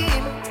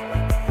לפרטים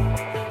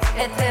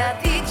את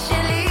העתיד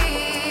שלי,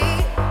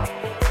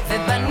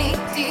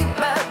 ובניתי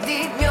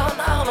בדמיון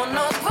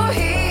ארמונות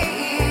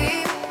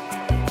גבוהים,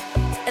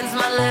 אין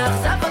זמן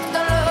לאכזבות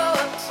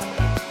גדולות,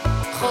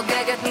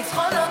 חוגגת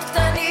ניצחונות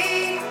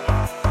קטנים,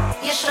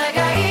 יש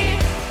רגעים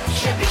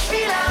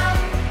שבשבילם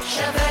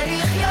שווה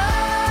לחיות,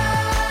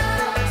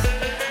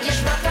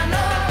 יש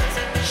מתנות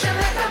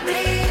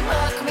שמקבלים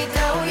רק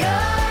מטעויות,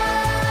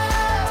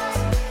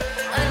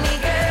 אני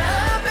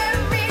גאה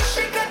במי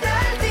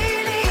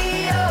שגדלתי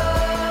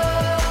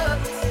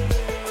להיות,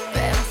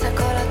 באמצע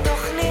כל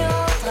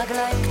התוכניות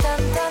רגליים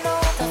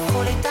קטנטנות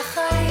הפכו לי את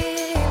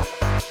החיים,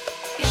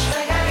 יש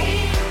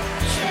רגעים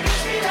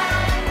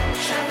שבשבילם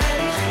שווה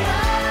לחיות,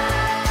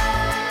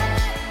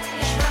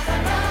 יש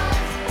מתנות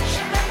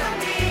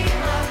שמקבלים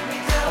רק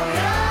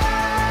מטעויות,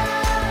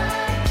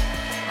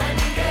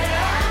 אני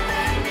גאה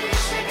במי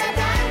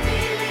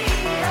שגדלתי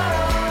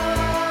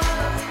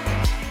להיות,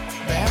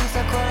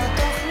 באמצע כל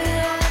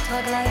התוכניות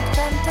רגליים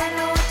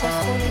קטנטנות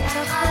הפכו לי את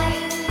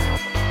החיים,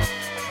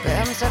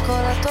 באמצע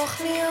כל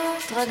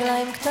התוכניות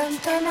רגליים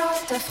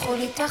קטנטנות הפכו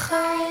לי את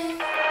החיים.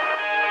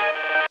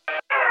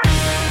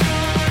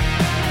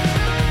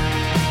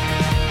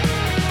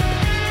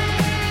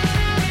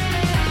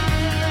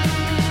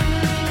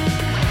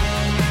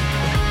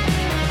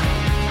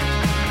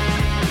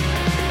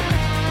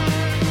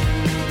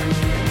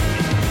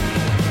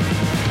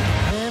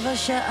 רבע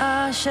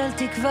שעה של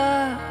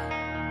תקווה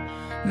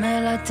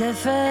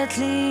מלטפת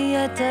לי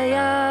את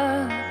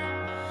היד,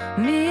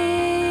 מי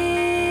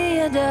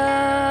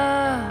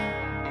ידע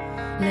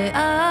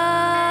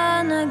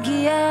לאן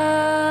נגיע,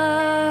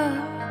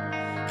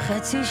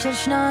 חצי של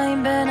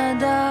שניים בן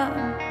אדם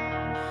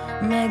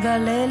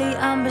מגלה לי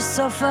עם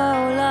בסוף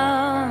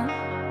העולם,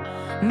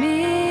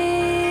 מי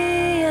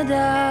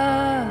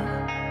ידע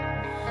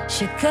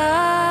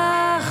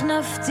שכך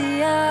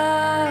נפתיע,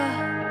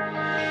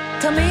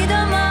 תמיד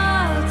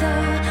אמרת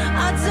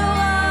את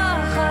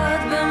זורחת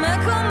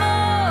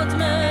במקומות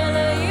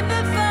מלאים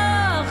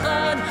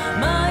בפחד,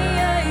 מה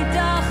יהיה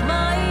איתך,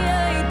 מה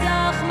יהיה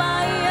איתך,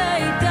 מה יהיה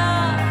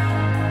איתך,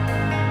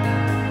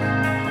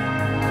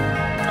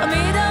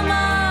 תמיד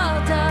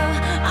אמרת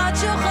את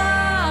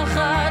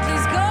שוכחת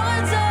לזכור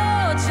את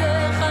זאת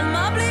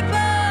שחלמה בלי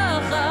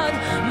פחד,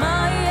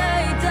 מה יהיה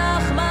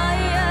איתך, מה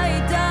יהיה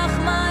איתך,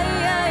 מה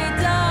יהיה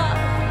איתך,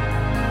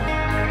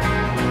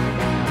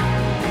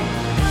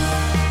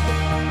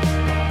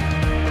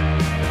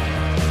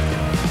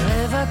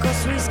 רבע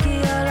כוס וויסקי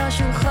על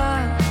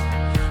השולחן,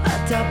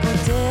 אתה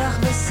פותח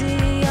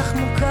בשיח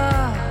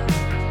מוכר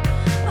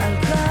על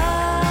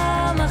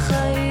כמה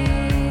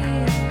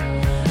חיים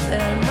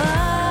ועל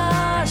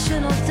מה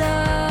שנותר,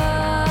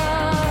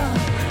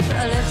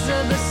 על איך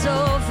זה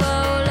בסוף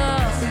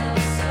העולם,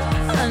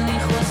 אני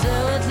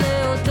חוזרת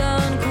לאותה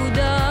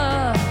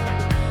נקודה,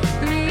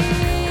 מי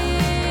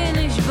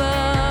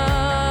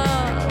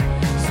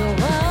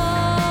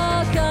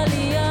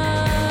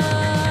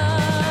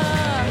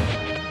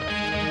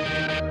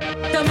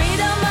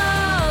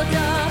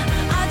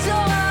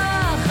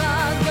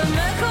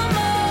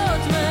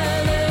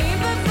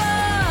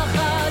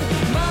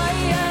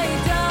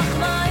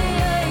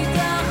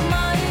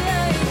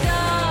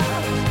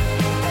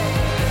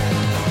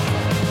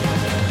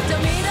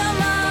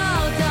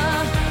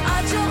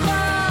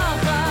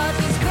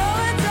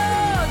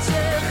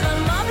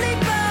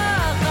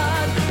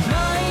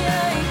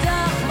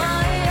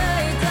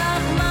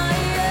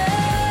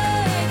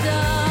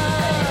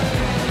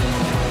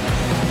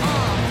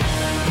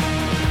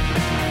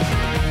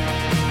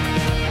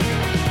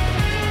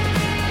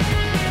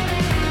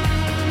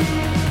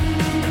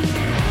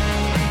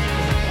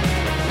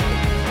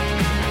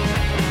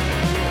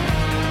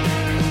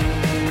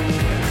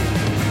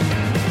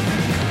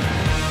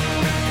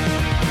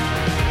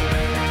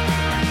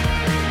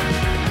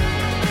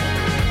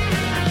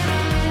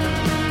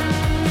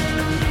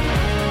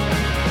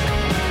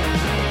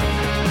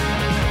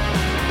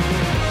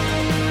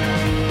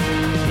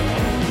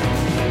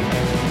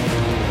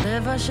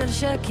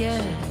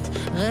השקט,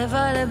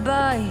 רבע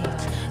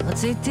לבית,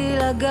 רציתי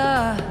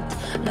לגעת,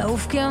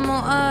 לעוף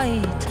כמו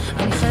עית,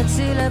 אני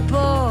חצי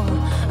לפה,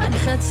 אני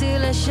חצי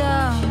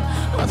לשם,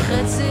 עוד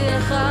חצי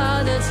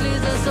אחד, אצלי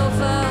זה סוף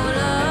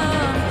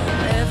העולם.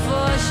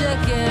 איפה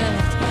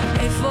השקט,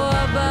 איפה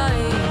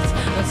הבית,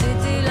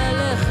 רציתי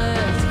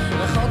ללכת,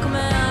 רחוק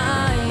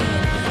מהעין,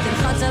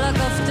 תלחץ על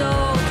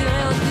הכפתור,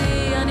 תראה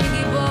אותי, אני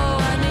גיבור,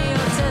 אני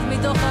יוצאת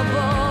מתוך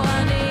הבור,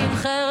 אני עם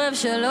חרב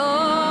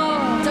שלו.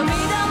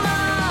 תמיד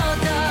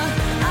אמרת,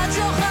 את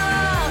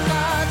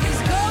שוכחת,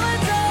 לזכור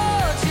את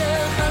זאת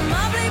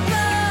שחלמה בלי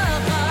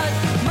פחד.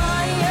 מה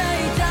יהיה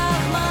איתך,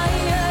 מה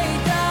יהיה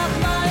איתך,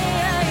 מה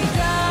יהיה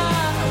איתך?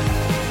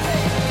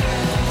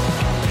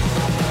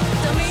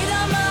 תמיד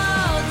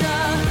אמרת,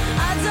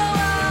 את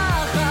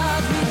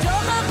זורחת,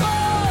 מתוך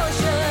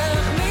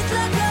החושך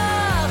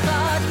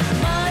מתלקחת.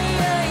 מה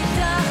יהיה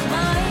איתך,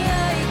 מה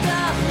יהיה איתך,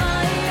 מה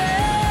יהיה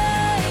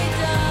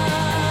איתך?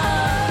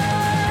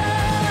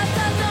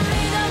 אתה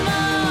תמיד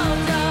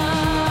אמרת.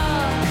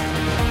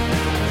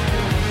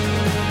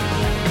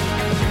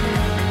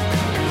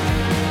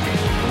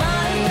 מה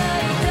יהיה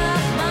איתך,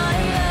 מה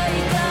יהיה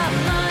איתך,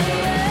 מה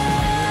יהיה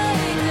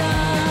איתך?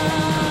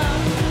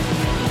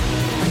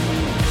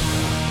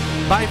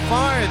 By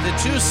far, the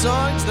two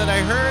songs that I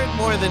heard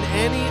more than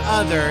any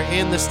other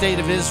in the state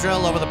of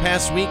Israel over the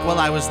past week while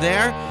I was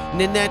there,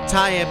 Ninette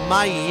Tayeb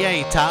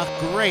Mayetach,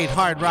 great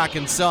hard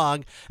rockin'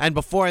 song, and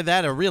before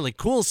that, a really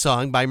cool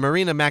song by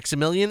Marina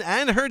Maximilian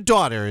and her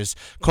daughters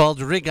called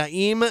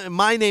Rigaim.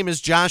 My name is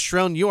Josh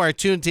Schroen. You are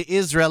tuned to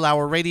Israel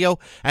Hour Radio,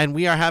 and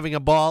we are having a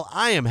ball.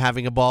 I am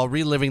having a ball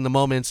reliving the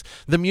moments,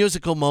 the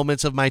musical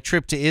moments of my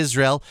trip to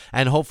Israel,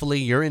 and hopefully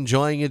you're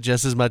enjoying it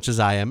just as much as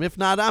I am. If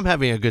not, I'm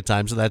having a good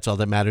time, so that's all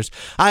that matters.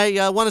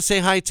 I want to say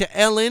hi to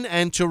Ellen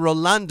and to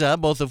Rolanda,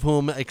 both of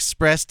whom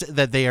expressed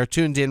that they are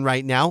tuned in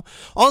right now.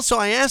 Also,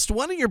 I asked,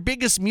 what are your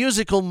biggest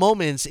musical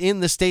moments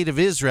in the state of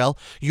Israel?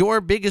 Your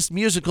biggest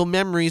musical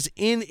memories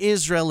in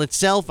Israel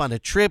itself, on a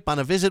trip, on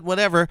a visit,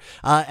 whatever.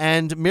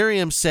 And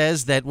Miriam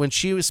says that when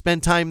she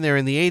spent time there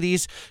in the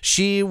 80s,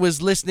 she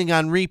was listening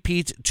on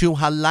repeat to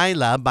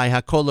Halayla by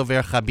Hakol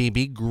Over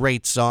Habibi.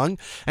 Great song.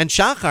 And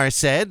Shachar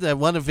said that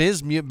one of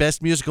his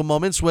best musical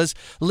moments was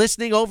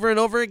listening over and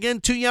over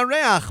again to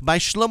Yareach by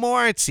Shlomo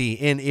Artzi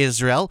in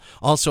Israel.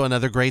 Also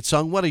another great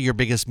song. What are your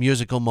biggest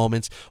musical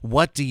moments?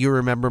 What do you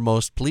remember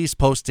most? Please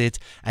post it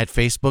at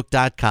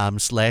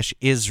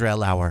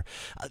facebook.com/Israel Hour.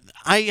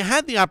 I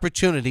had the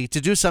opportunity to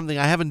do something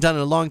I haven't done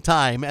in a long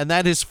time, and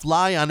that is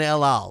fly on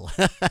El Al.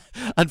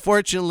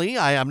 Unfortunately,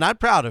 I am not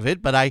proud of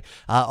it, but I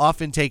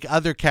often take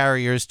other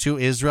carriers to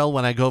Israel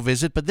when I go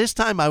visit. But this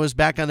time I was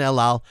back on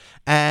El Al,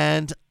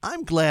 and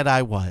I'm glad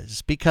I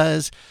was,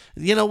 because,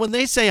 you know, when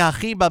they say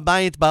Achi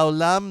Babayit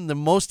Ba'olam, the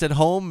most at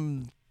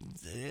home,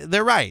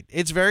 they're right.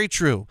 It's very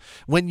true.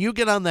 When you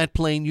get on that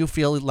plane, you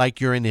feel like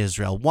you're in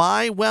Israel.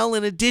 Why? Well,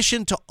 in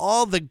addition to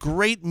all the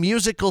great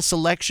musical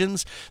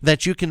selections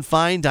that you can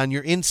find on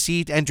your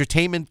in-seat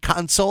entertainment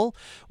console,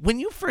 when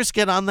you first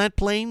get on that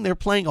plane, they're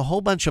playing a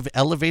whole bunch of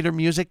elevator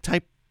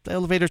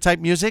type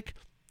music,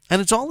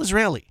 and it's all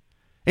Israeli.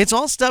 It's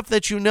all stuff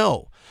that you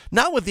know.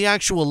 Not with the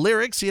actual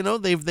lyrics, you know,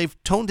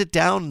 they've toned it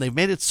down and they've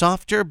made it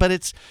softer, but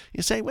it's,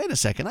 you say, wait a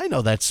second, I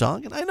know that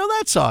song and I know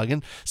that song.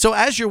 And so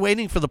as you're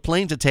waiting for the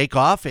plane to take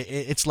off,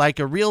 it's like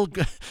a real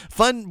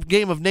fun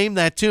game of Name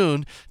That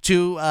Tune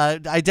to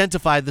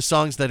identify the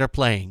songs that are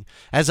playing.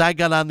 As I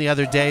got on the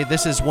other day,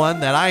 this is one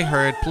that I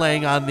heard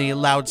playing on the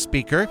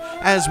loudspeaker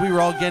as we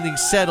were all getting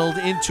settled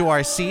into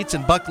our seats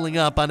and buckling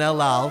up on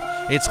El Al.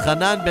 It's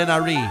Hanan Ben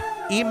Ari,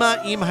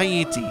 Ima Im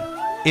Hayiti,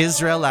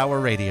 Israel Hour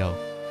Radio.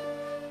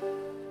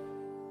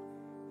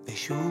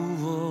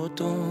 ושוב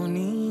אותו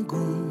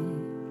ניגון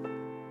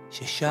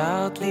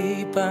ששרת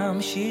לי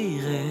פעם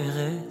שיר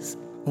ארז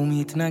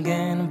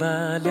ומתנגן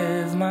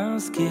בלב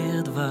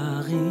מזכיר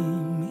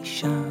דברים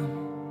משם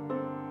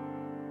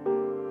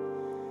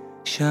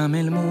שם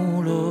אל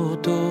מול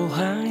אותו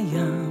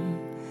הים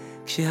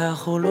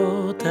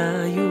כשהחולות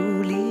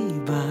היו לי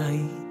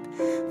בית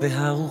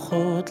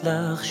והרוחות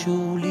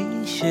לחשו לי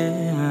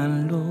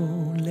שאני לא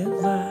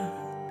לבד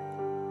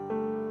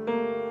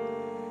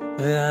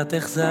ואת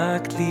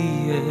החזקת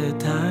לי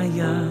את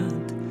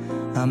היד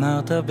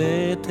אמרת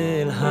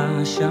בתל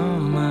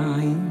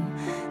השמיים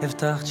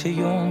הבטחת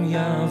שיום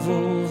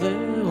יבוא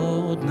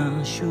ועוד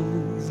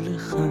נשוב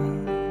לך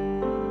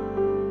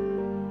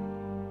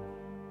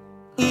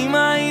אם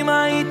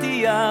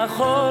הייתי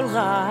יכול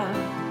רק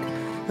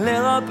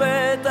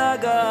לרפא את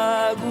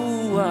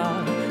הגעגוע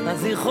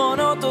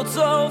הזיכרונות עוד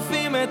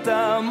צורפים את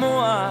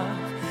המוח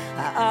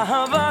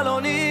האהבה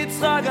לא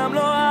ניצחה גם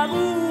לא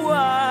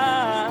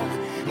הרוח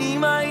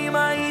אם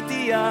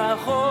הייתי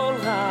יכול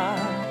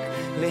רק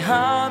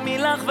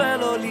להאמין לך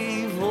ולא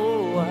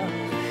לברוח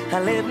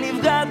הלב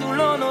נבגד הוא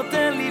לא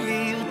נותן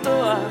לי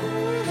לרתוח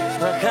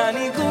רק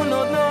הניגון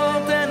עוד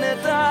נותן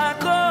את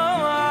הכוח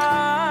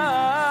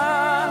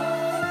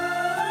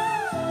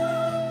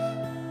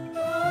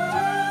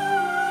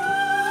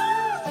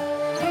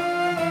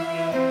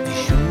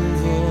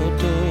ושוב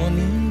אותו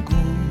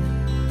ניגון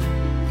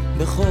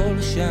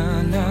בכל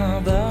שנה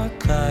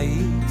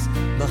בקיץ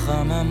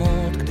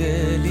בחממות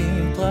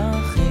גדלים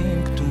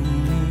פרחים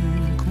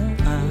כתומים כמו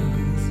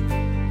אז.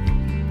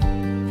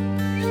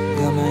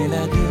 גם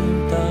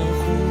הילדים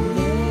פרחו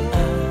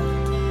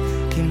לאט,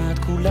 כמעט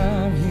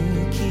כולם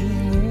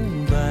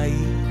הקימו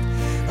בית,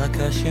 רק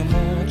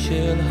השמות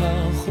של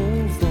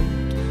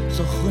הרחובות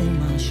זוכרים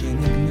מה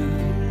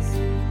שנגנז.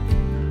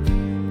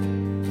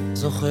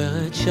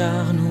 זוכרת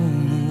שרנו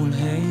מול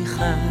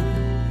היכל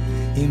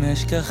אם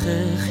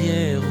אשכחך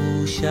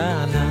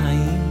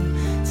ירושלים,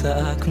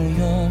 צעקנו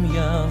יום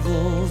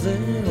יבוא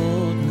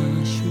ועוד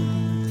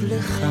נשוב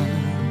לך.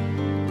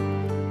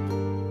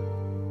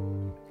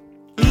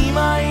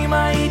 אמא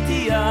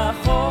הייתי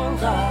יכול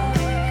רק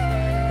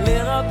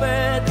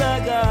לרפא את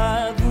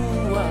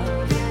הגעגוע,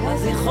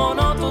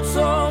 הזיכרונות עוד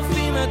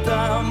צופים את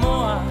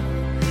המוח,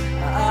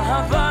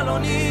 האהבה לא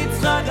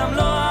ניצחה גם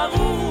לא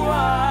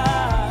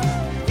הרוח.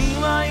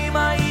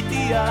 אמא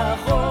הייתי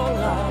יכול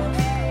רק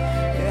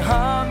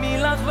להאמין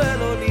לך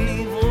ולא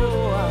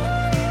לברוח,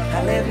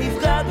 הלב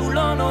נפגד הוא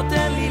לא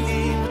נותן לי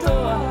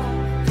לפתוח,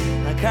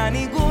 רק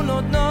הניגון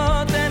עוד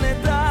נותן את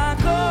הכוח.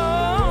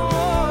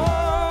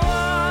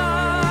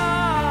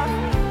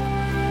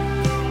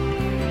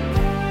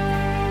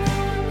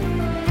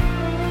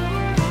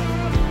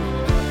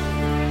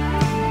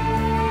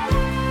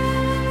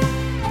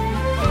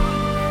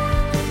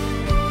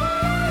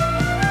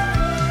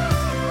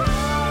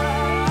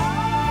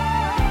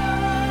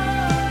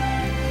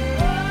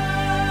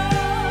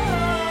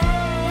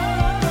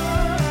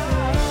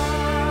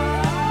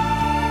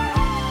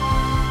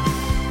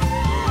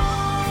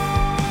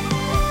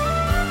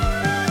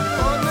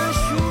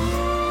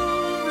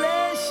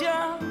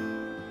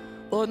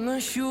 עוד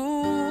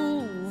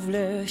נשוב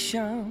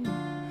לשם,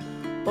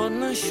 עוד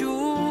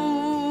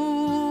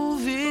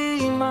נשוב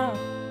אמא,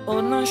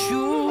 עוד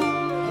נשוב,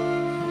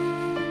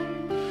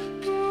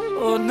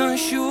 עוד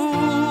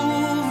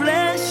נשוב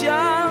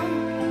לשם,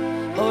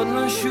 עוד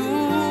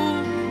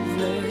נשוב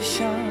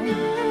לשם,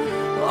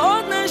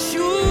 עוד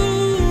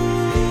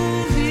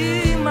נשוב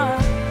אמא,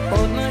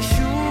 עוד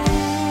נשוב,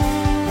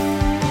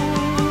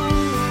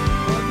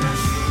 עוד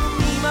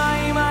נשוב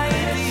אמא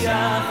הייתי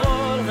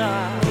יכול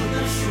רק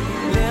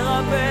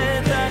לרפא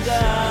את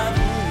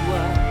הגעגוע,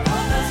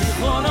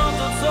 הזיכרונות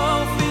עוד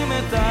צופים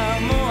את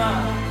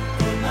המוח,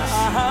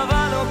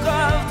 האהבה לא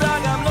כבתה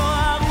גם לא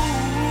הרוח.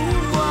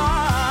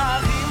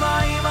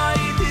 אמא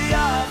הייתי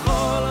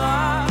יכול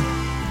רק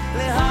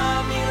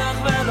להאמין לך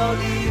ולא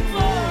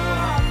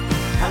לברוח,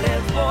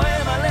 הלב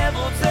פועם, הלב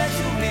רוצה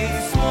שוב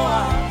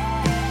לשמוח,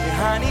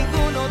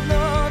 והניגון עוד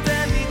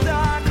נותן לי את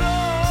הכוח.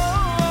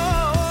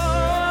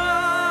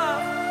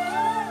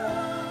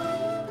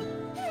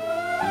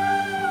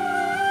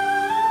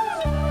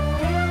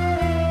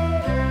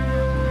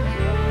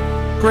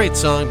 Great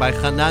song by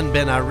Hanan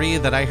Ben Ari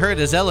that I heard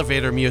as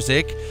elevator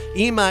music.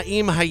 Ima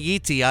Im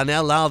Hayiti on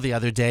El Al the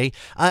other day.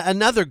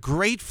 Another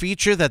great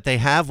feature that they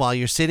have while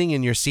you're sitting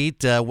in your seat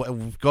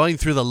going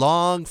through the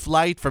long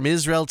flight from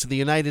Israel to the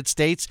United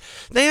States.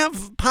 They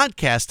have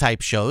podcast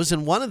type shows,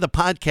 and one of the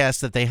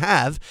podcasts that they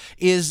have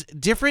is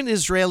different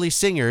Israeli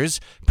singers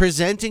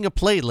presenting a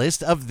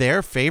playlist of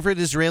their favorite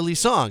Israeli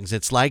songs.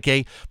 It's like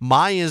a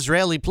My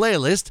Israeli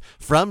playlist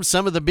from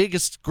some of the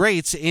biggest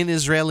greats in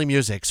Israeli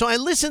music. So I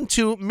listened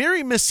to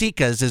Miri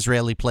Masika's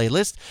Israeli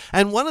playlist,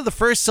 and one of the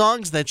first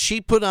songs that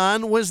she put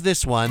on was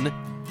this one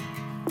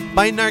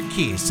by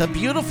Narkis, a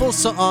beautiful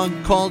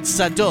song called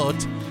Sadot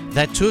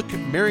that took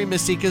Miri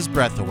Masika's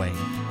breath away.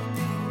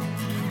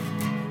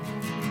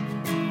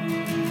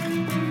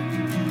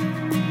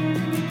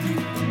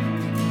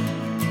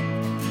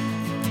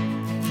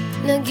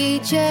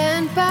 נגיד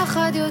שאין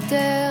פחד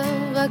יותר,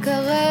 רק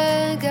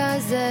הרגע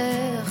הזה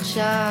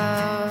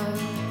עכשיו.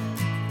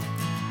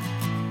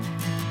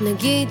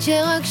 נגיד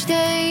שרק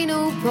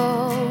שתינו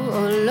פה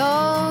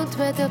עולות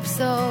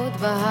מטפסות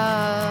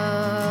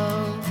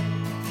בהר.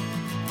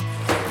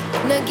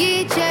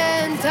 נגיד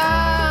שאין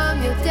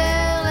טעם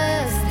יותר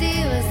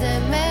להסתיר איזה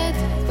אמת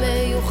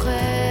מיוחדת.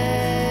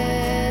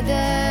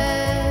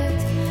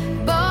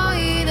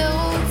 בואי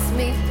נרוץ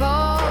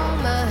מפה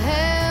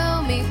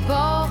מהר,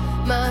 מפה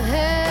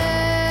מהר.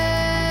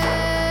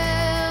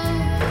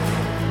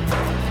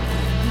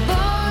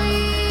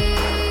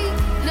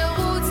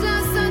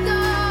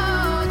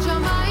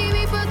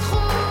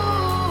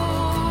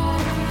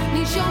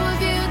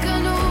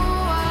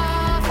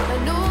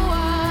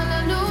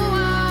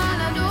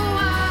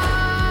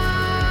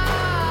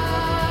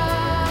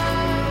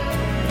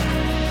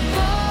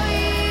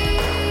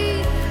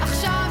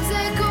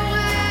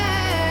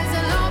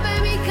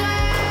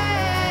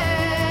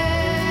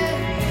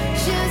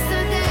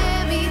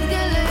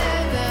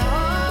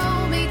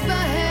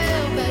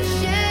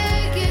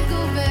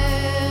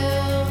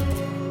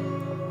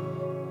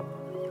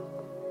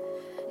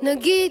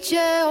 נגיד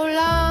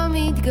שהעולם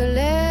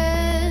מתגלה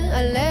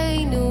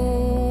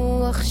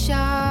עלינו עכשיו,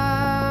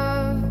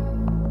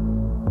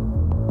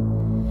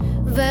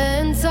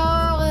 ואין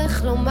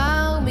צורך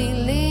לומר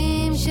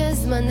מילים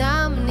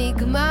שזמנם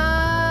נגמר.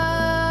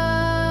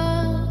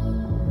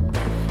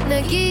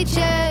 נגיד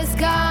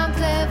שהסכמת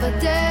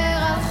לוותר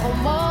על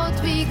חומות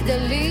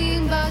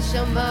מגדלים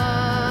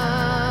בשמיים.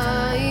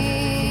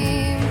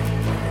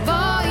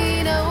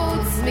 בואי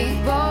נרוץ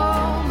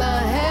מפה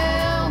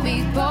מהר,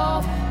 מפה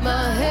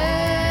מהר.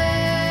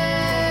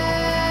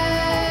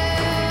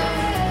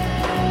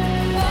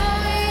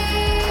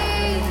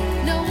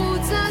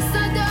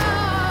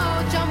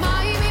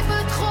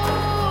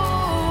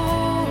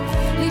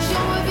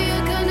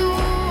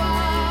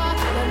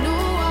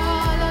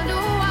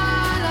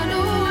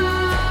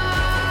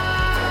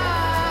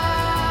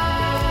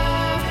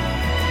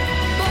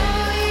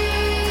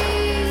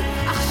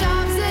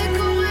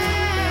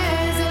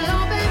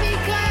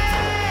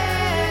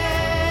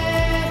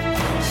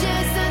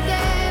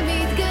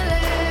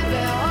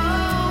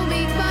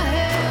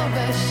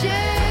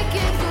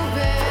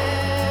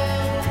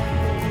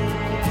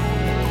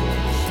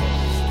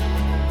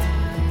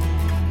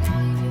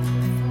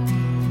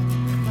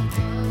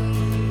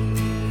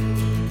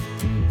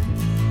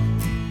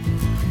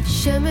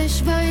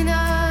 שמש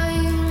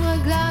בעיניים,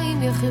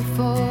 רגליים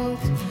יחפות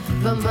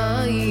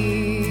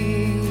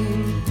במים.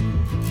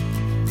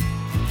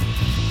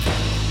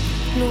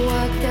 נו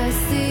רק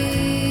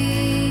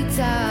תעשי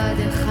צעד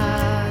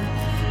אחד,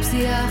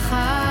 פסיעה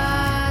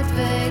אחת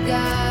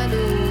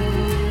והגענו.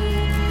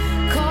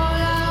 כל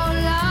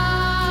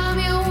העולם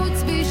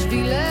ירוץ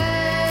בשבילך.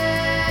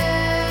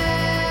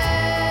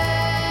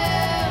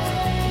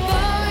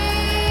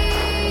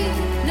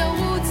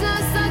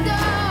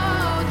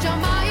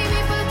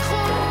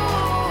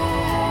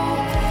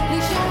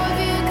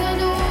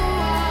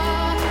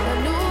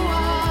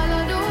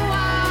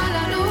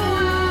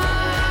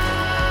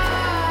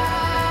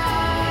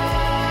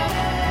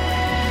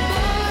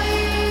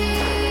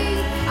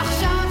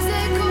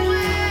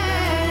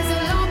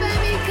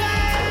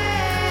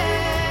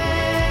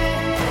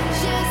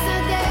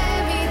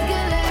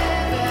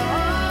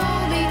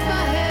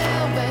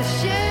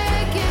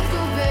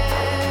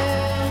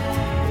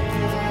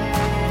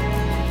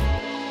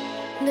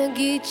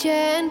 נגיד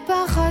שאין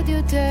פחד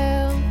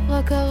יותר,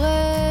 רק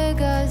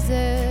הרגע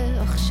הזה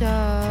עכשיו.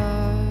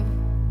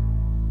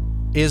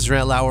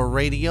 Israel Hour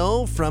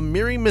Radio from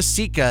Miri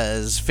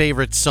Masika's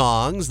favorite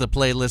songs, the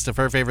playlist of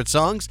her favorite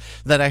songs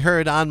that I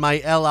heard on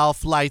my El Al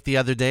flight the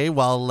other day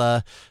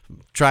while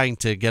trying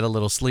to get a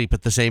little sleep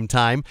at the same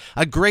time.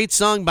 A great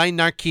song by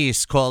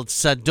Narkis called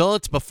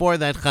Sadot. Before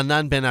that,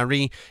 Hanan Ben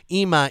Ari,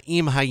 Ima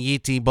Im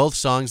Hayiti, both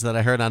songs that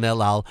I heard on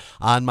El Al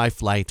on my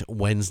flight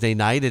Wednesday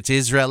night. It's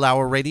Israel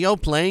Hour Radio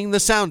playing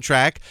the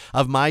soundtrack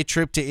of my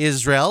trip to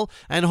Israel,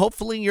 and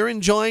hopefully you're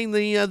enjoying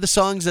the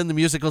songs and the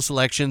musical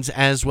selections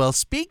as well.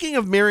 Speaking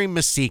of Miri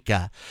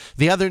Masika,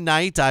 the other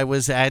night I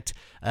was at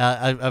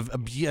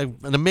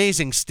an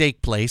amazing steak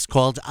place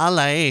called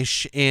Alaish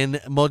in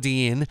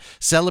Modi'in,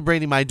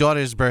 celebrating my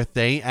daughter's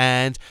birthday,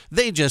 and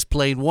they just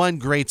played one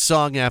great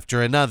song after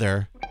another.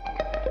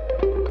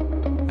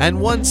 And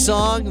one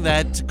song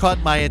that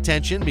caught my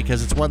attention, because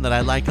it's one that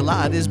I like a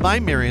lot, is by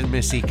Miri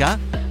Masika,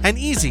 and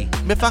Easy,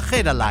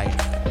 Mefached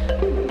Alayich.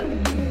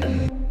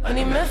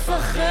 אני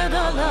מפחד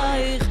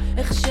עלייך,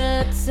 איך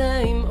שאצא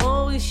עם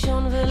אור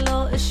ראשון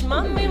ולא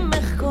אשמע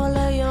ממך כל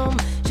היום,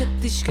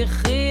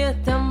 שתשכחי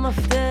את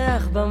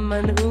המפתח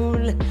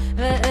במנעול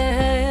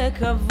ואהיה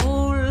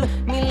כבול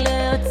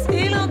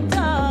מלהציל אותך.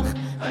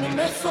 אני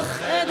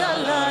מפחד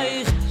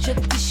עלייך,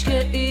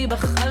 שתשקעי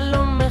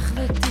בחלומך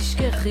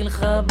ותשכחי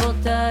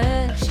לכבות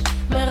האש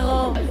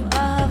מרוב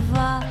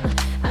אהבה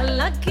על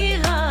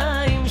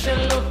הקיריים,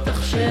 שלא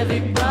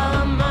תחשבי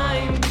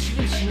פעמיים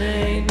בשביל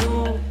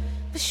שנינו.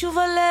 ושוב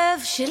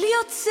הלב שלי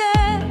יוצא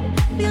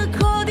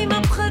לרקוד עם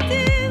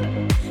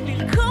הפחדים,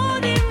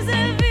 לרקוד עם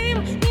זאבים,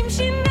 עם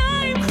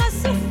שיניים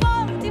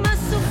חשופות, עם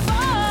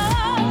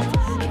הסופות.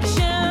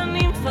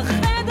 כשאני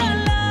מפחד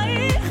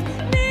עלייך,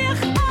 מי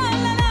יכול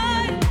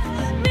עלייך?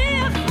 מי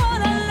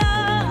יכול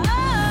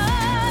עלייך?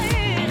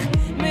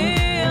 מי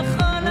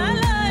יכול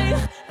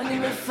עלייך? אני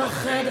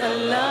מפחד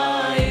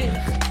עלייך.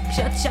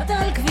 כשאת שטה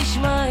על כביש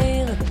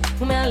מהיר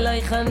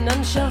ומעלייך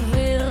ענן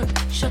שביר,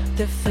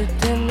 שוטף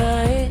את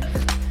עינייך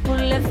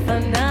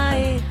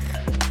ולפנייך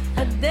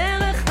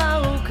הדרך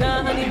ארוכה.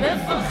 אני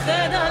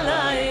מפחד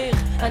עלייך,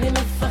 אני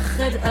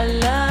מפחד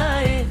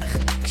עלייך.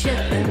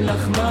 כשאין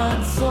לך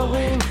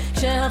מעצורים,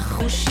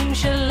 שהחושים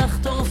שלך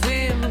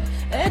טורפים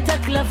את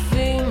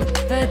הקלפים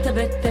ואת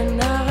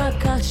הבטן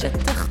הרכה,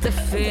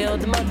 שתחטפי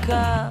עוד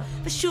מכה.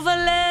 ושוב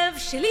הלב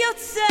שלי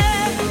יוצא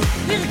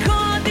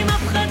לרקוד עם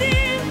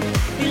הפחדים,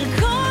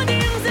 לרקוד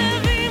עם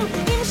זאבים,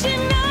 עם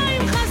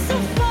שיניים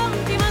חשופות,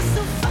 עם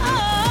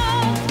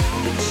הסופות.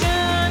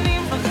 וכשאני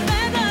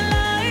מפחד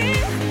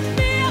עלייך,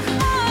 מי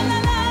יכול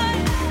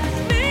עלייך?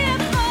 מי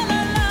יכול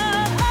עלייך?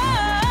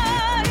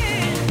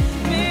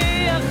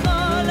 מי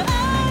יכול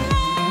עלייך?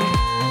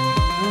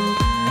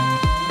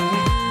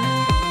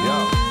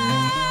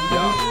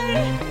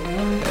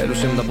 אלו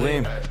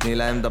שמדברים, תני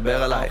להם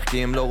לדבר עלייך,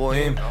 כי הם לא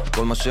רואים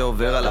כל מה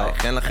שעובר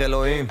עלייך. אין לך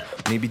אלוהים,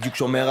 מי בדיוק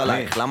שומר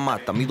עלייך? למה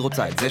תמיד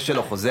רוצה את זה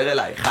שלא חוזר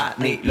אלייך?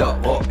 אני לא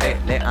רואה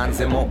לאן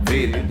זה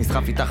מוביל,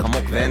 נסחף איתך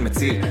עמוק ואין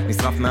מציל,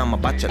 נשרף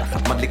מהמבט שלך,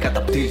 את מדליקה את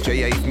הפתיל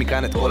שיעיף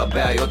מכאן את כל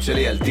הבעיות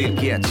שלי על טיל.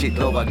 כי את שיט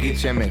לא רגיל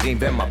שמרים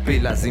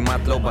ומפיל, אז אם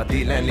את לא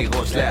בדיל אין לי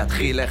ראש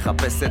להתחיל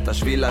לחפש את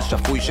השביל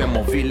השפוי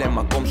שמוביל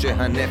למקום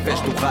שהנפש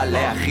תוכל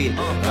להכיל.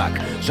 רק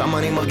שם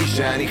אני מרגיש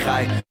שאני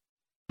חי.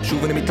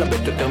 שוב אני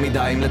מתלבט יותר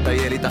מדי אם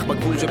לטייל איתך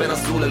בגבול שבין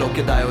אסור ללא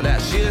כדאי, או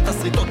להשאיר את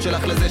הסריטות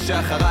שלך לזה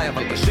שאחריי.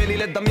 אבל קשה לי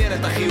לדמיין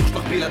את החיוך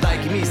שלך בלעדיי,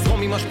 כי מי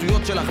ישרום עם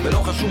השטויות שלך ולא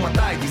חשוב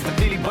מתי.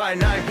 תסתכלי לי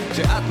בעיניים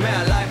שאת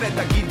מעליי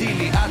ותגידי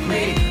לי את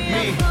מי.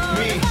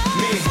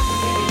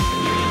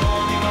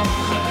 לראות עם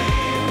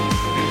המחדים,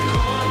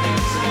 לרקוד עם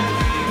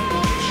זאבים,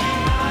 עם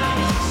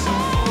שיניים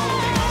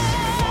חשופות,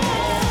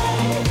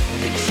 חשופות.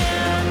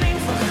 כשאני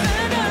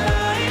מפחד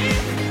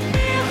עלייך,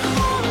 מי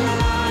יכול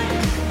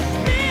עלייך?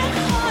 מי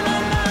יכול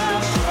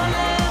עלייך?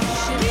 שהלב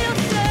שלי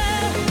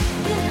יותר,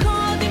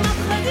 לרקוד עם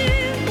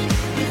מחדים,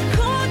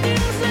 לרקוד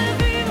עם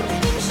זאבים,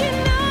 עם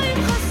שיניים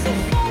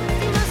חשופות,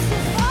 עם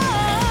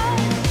חשופות.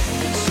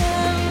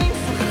 כשאני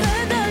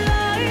מפחד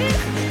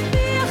עלייך,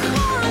 מי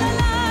יכול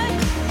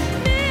עלייך?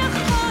 מי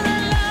יכול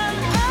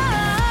עלייך?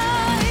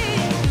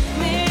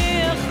 מי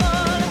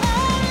יכול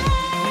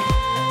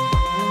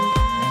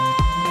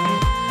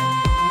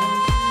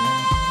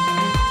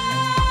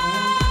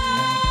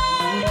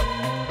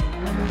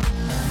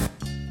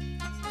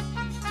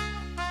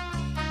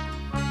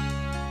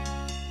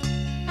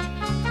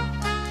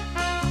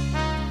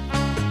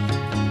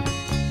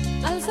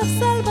על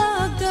ספסל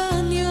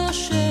בגן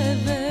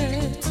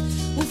יושבת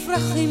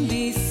ופרחים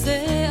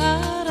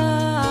בשערה,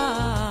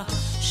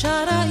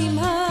 שרה עם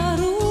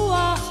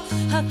הרוח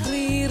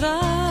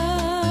הקרירה,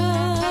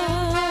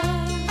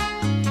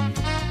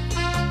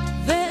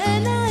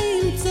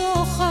 ועיניים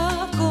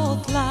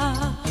צוחקות לה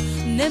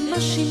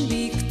נמשים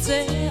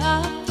בקצה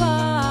אפה,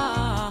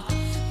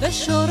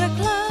 ושורק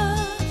לה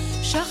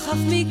שחף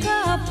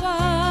מכפה.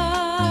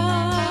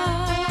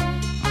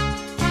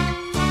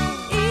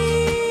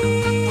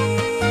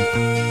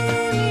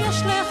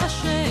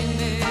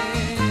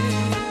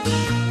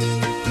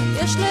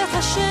 יש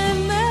לך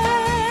שמש,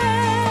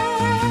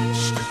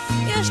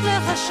 יש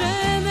לך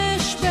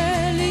שמש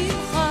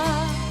בלבך,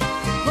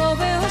 בוא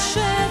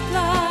והושט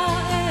לה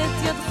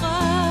את ידך.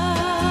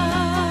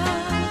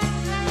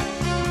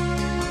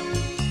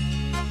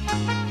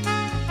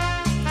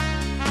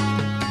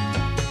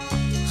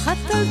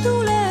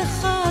 חתלתול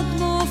אחד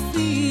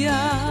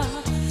מופיע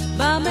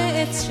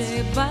במעץ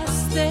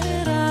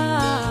שבסתרה,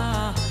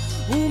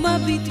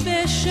 ומביט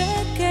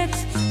בשקט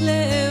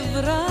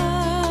לעברה.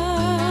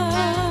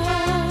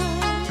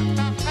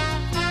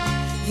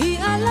 היא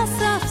על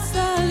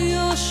הספסל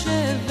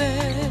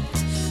יושבת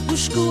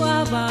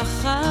ושקועה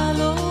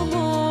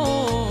בחלומות,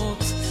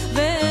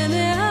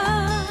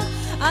 ועיניה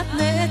את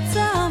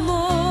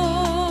נעצמות.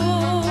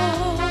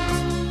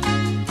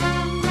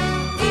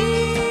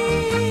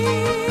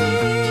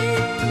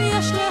 אם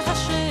יש לך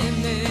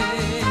שמש,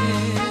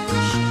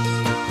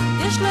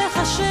 יש לך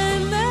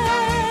שמש,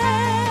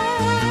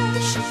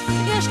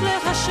 יש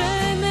לך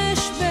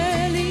שמש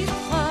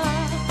בלבך,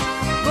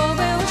 בוא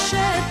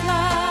והושט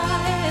לה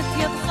את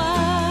ידך.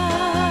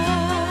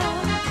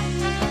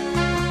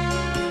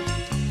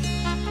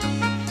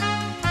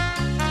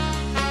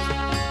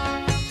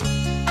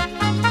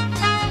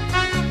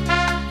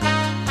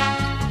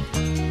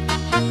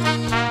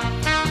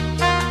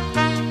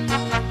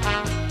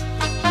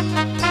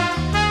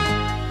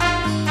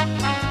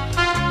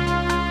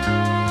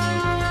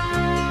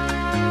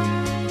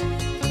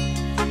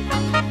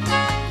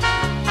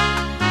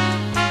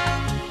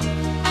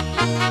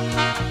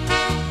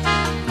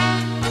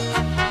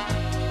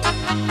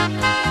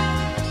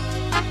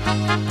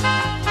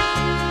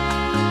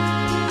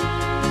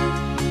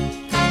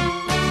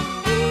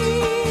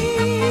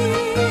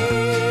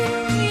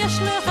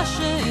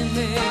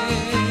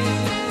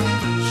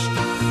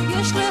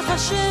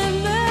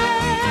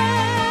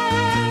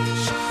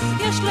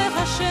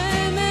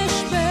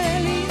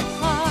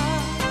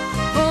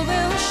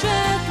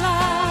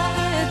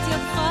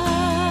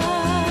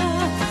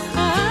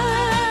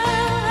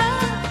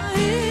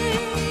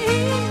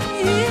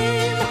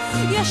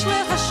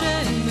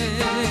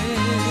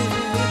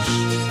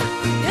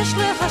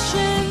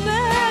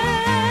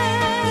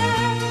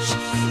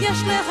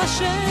 יש לך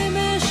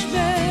שמש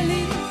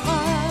בלבך,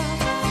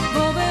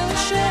 בוא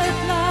והושט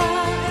לה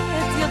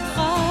את ידך.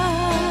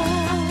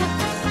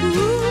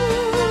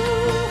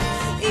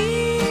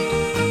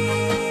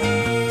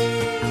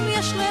 אם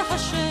יש לך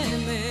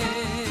שמש.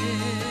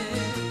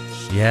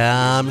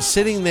 Yeah, I'm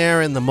sitting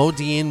there in the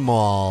Modi'in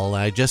Mall.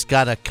 I just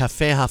got a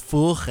Café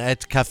Hafuch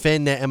at Café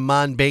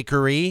Ne'eman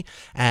Bakery,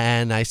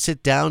 and I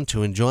sit down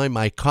to enjoy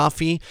my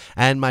coffee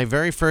and my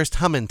very first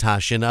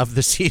Hamantashen of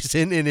the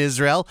season in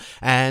Israel.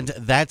 And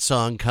that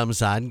song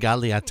comes on,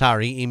 Gali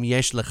Atari, Im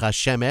Yesh Lecha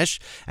Shemesh,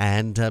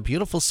 and a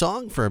beautiful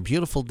song for a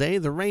beautiful day.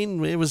 The rain,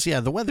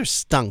 the weather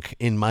stunk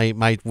in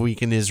my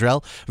week in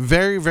Israel.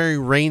 Very, very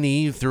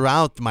rainy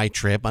throughout my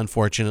trip,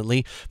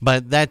 unfortunately,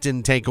 but that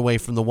didn't take away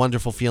from the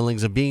wonderful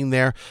feelings of being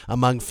there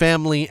among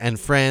family and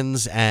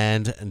friends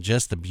and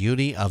just the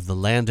beauty of the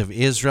land of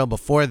Israel.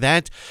 Before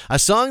that, a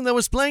song that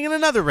was playing in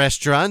another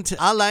restaurant,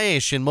 Al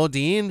Ha'esh in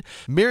Modi'in,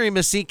 Miri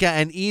Masika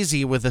and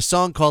Easy with a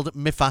song called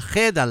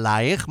Mifached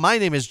Alayich. My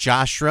name is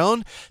Josh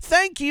Rohn.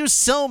 Thank you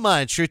so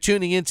much for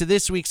tuning in to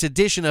this week's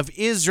edition of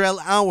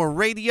Israel Hour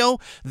Radio.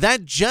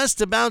 That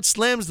just about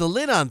slams the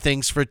lid on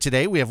things for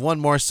today. We have one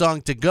more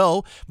song to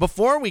go.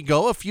 Before we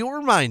go, a few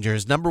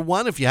reminders. Number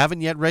one, if you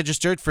haven't yet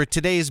registered for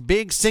today's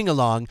big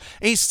sing-along,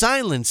 a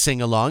silent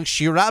sing-along,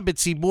 Shira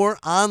B'Tzibur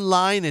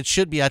online. It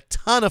should be a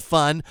ton of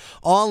fun,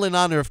 all in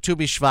honor of Tu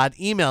B'Shvat.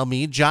 Email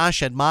me,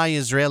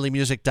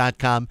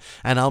 josh@myisraelimusic.com,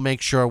 and I'll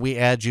make sure we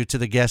add you to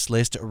the guest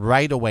list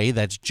right away.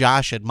 That's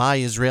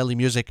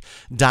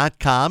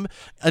josh@myisraelimusic.com.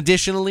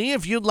 Additionally,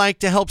 if you'd like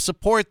to help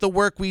support the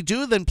work we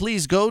do, then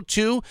please go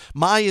to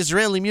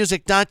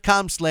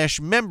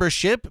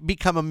myisraelimusic.com/membership.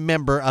 Become a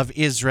member of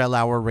Israel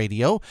Hour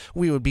Radio.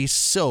 We would be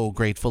so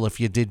grateful if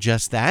you did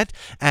just that.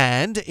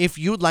 And if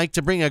you'd like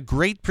to bring a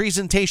great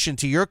presentation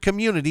to your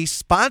community,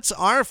 spots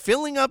are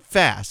filling up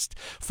fast.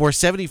 For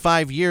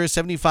 75 years,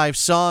 75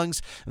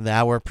 songs,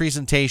 our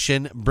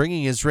presentation,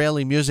 Bringing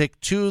Israeli Music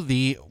to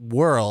the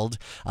World.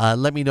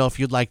 Let me know if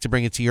you'd like to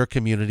bring it to your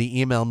community.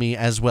 Email me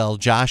as well,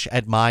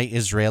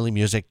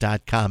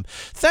 josh@myisraelimusic.com.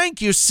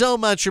 Thank you so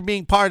much for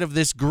being part of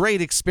this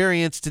great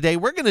experience today.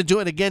 We're going to do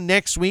it again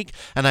next week,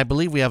 and I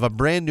believe we have a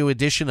brand new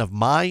edition of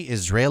My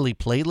Israeli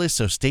Playlist,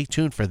 so stay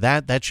tuned for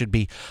that. That should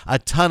be a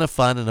ton of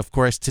fun. And of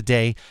course,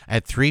 today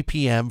at 3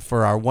 p.m.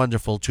 for our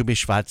wonderful Tu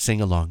B'Shvat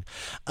sing-along.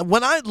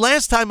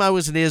 Last time I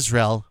was in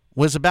Israel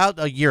was about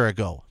a year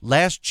ago.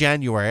 Last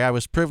January, I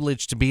was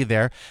privileged to be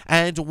there,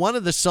 and one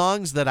of the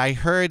songs that I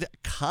heard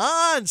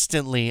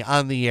constantly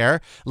on the air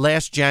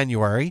last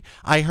January,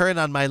 I heard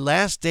on my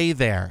last day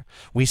there.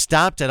 We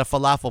stopped at a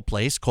falafel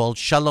place called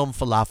Shalom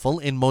Falafel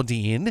in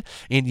Modi'in,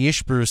 in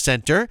Yishbru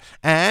Center,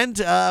 and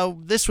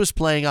this was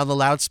playing on the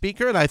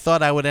loudspeaker, and I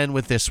thought I would end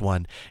with this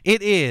one.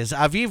 It is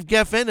Aviv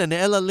Geffen and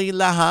Elali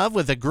Lahav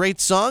with a great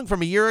song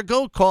from a year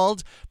ago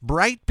called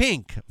Bright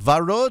Pink,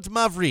 Varod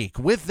Mavrik.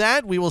 With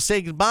that, we will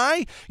say goodbye.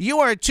 You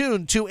are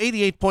tuned to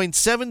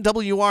 88.7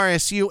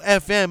 WRSU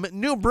FM,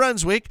 New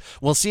Brunswick.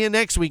 We'll see you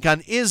next week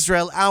on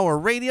Israel Hour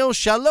Radio.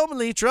 Shalom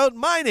Litrot.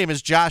 My name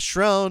is Josh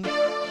Rohn.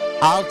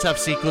 Al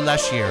Tafsiku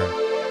Lashir.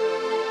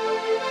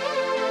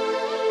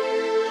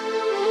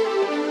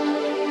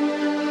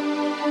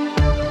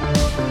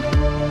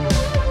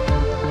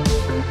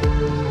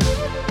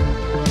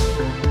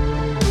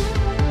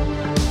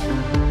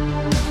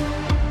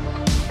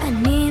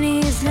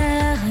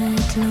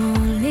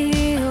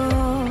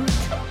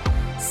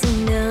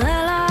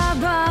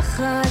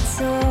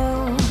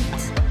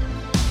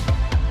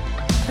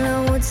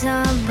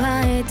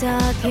 הביתה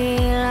כי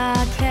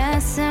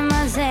לקסם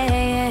הזה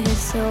יהיה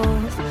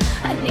סוף.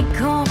 אני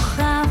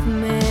כוכב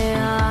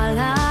מעל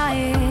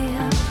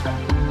העיר,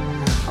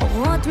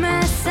 אורות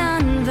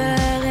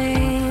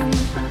מסנוורים,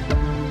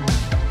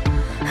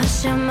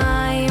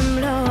 השמיים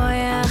לא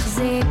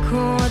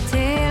יחזיקו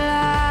אותי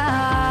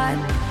לעד.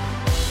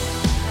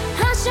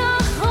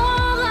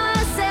 השחור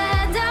הזה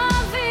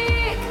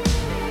דביק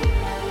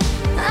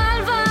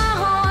על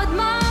ורוד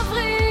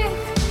מבריק,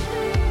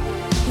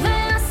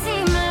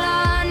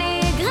 והשמלה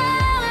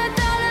נגררת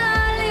על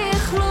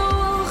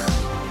הלכלוך.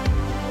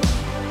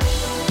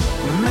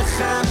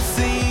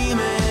 מחפשים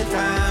את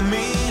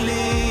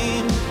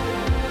המילים,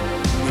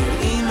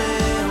 נראים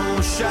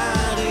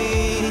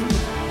מאושרים,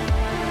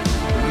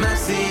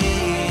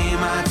 מציעים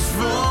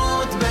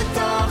עצבות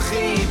בתוך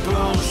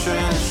חיפור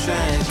של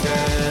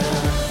שקר.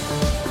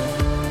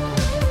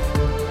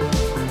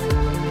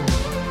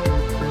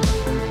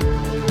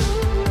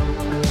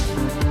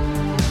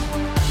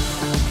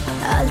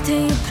 אל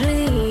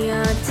תיפלי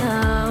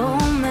אתה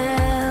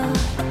אומר,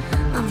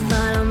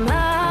 אבל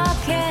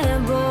המכה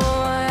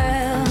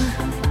בוער,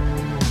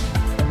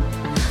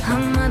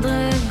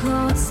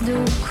 המדרגות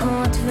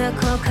סדוקות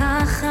וכל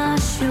כך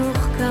חשוך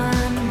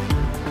כאן,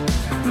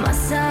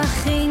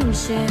 מסכים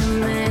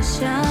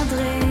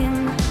שמשדרים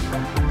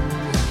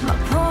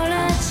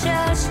מפולת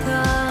של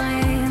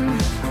שקרים,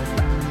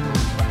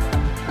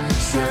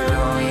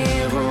 שלא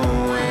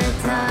יראו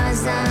את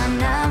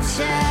הזנב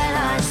של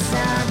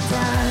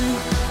השטן.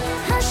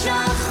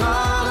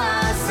 השחור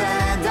הזה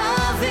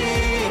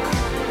דביק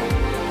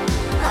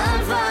על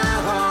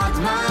ורוד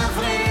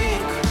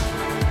מבריק,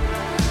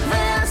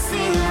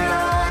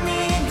 והשמלה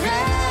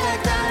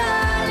נגררת על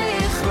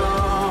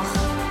הלכלוך.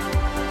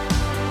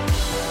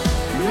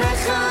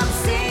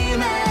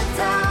 מחפשים את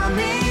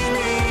המילים,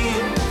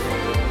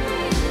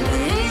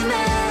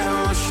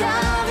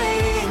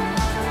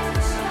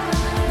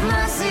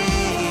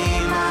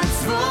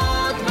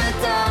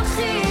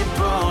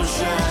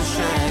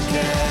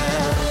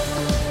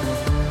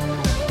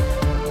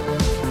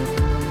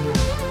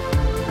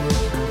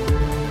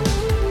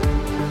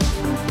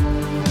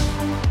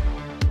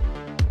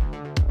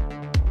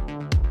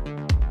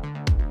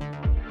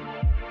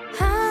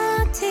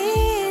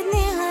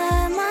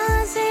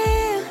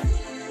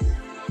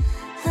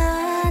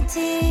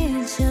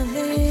 העתיד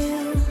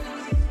שביר.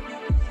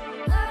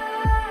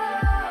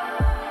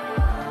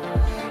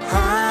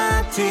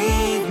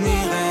 העתיד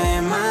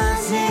נראה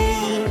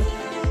מזהיר,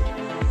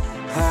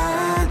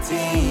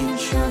 העתיד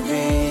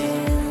שביר.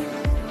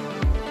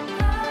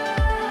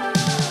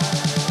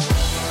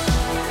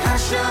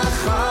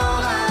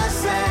 השחור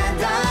הזה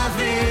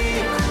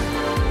דביק,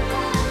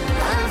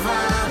 על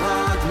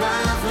ורוד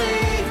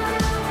מבריק,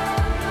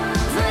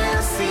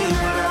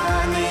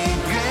 והשמלה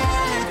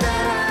ניגרת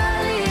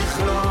על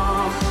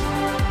לכלוך.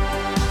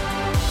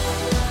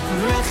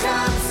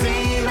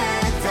 מחפשים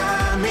את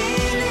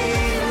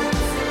המילים,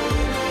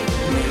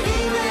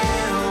 מילים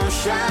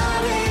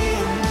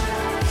מאושרים,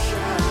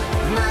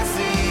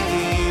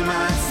 מזהירים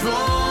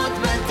עצמות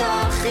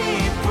בתוך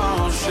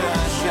חיפור של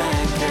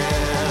שקר.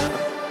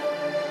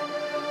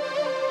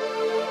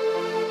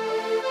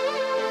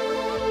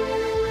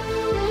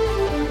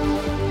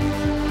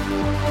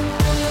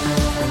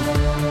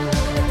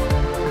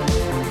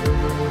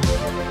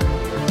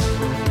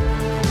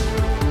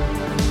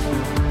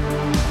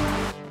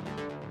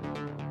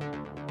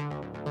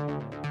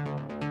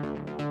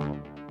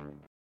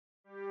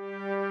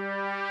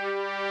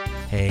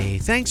 Hey,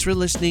 thanks for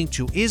listening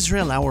to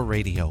Israel Hour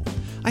Radio.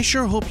 I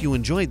sure hope you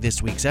enjoyed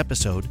this week's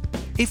episode.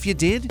 If you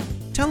did,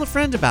 tell a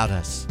friend about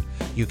us.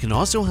 You can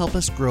also help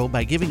us grow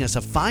by giving us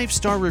a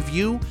 5-star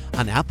review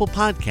on Apple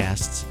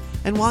Podcasts,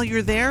 and while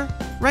you're there,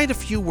 write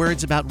a few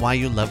words about why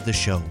you love the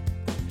show.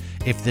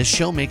 If this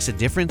show makes a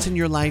difference in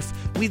your life,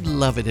 we'd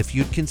love it if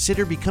you'd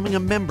consider becoming a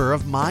member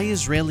of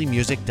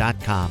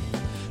myisraelimusic.com.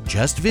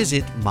 Just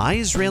visit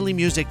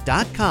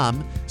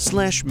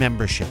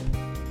myisraelimusic.com/membership.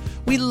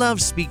 We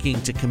love speaking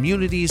to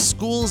communities,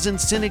 schools, and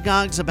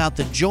synagogues about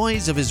the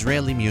joys of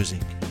Israeli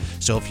music.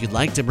 So if you'd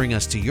like to bring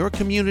us to your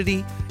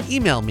community,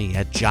 email me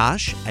at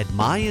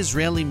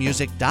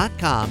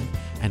josh@myisraelimusic.com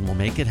and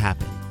we'll make it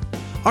happen.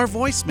 Our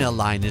voicemail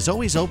line is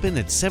always open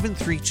at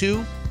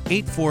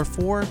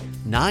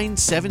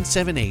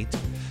 732-844-9778,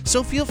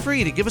 so feel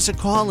free to give us a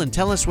call and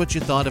tell us what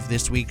you thought of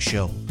this week's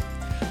show.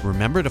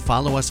 Remember to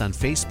follow us on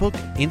Facebook,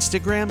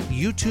 Instagram,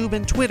 YouTube,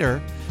 and Twitter.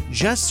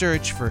 Just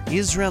search for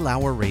Israel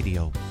Hour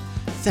Radio.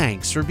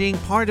 Thanks for being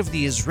part of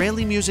the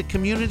Israeli music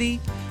community,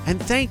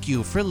 and thank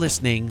you for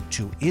listening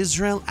to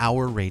Israel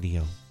Hour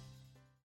Radio.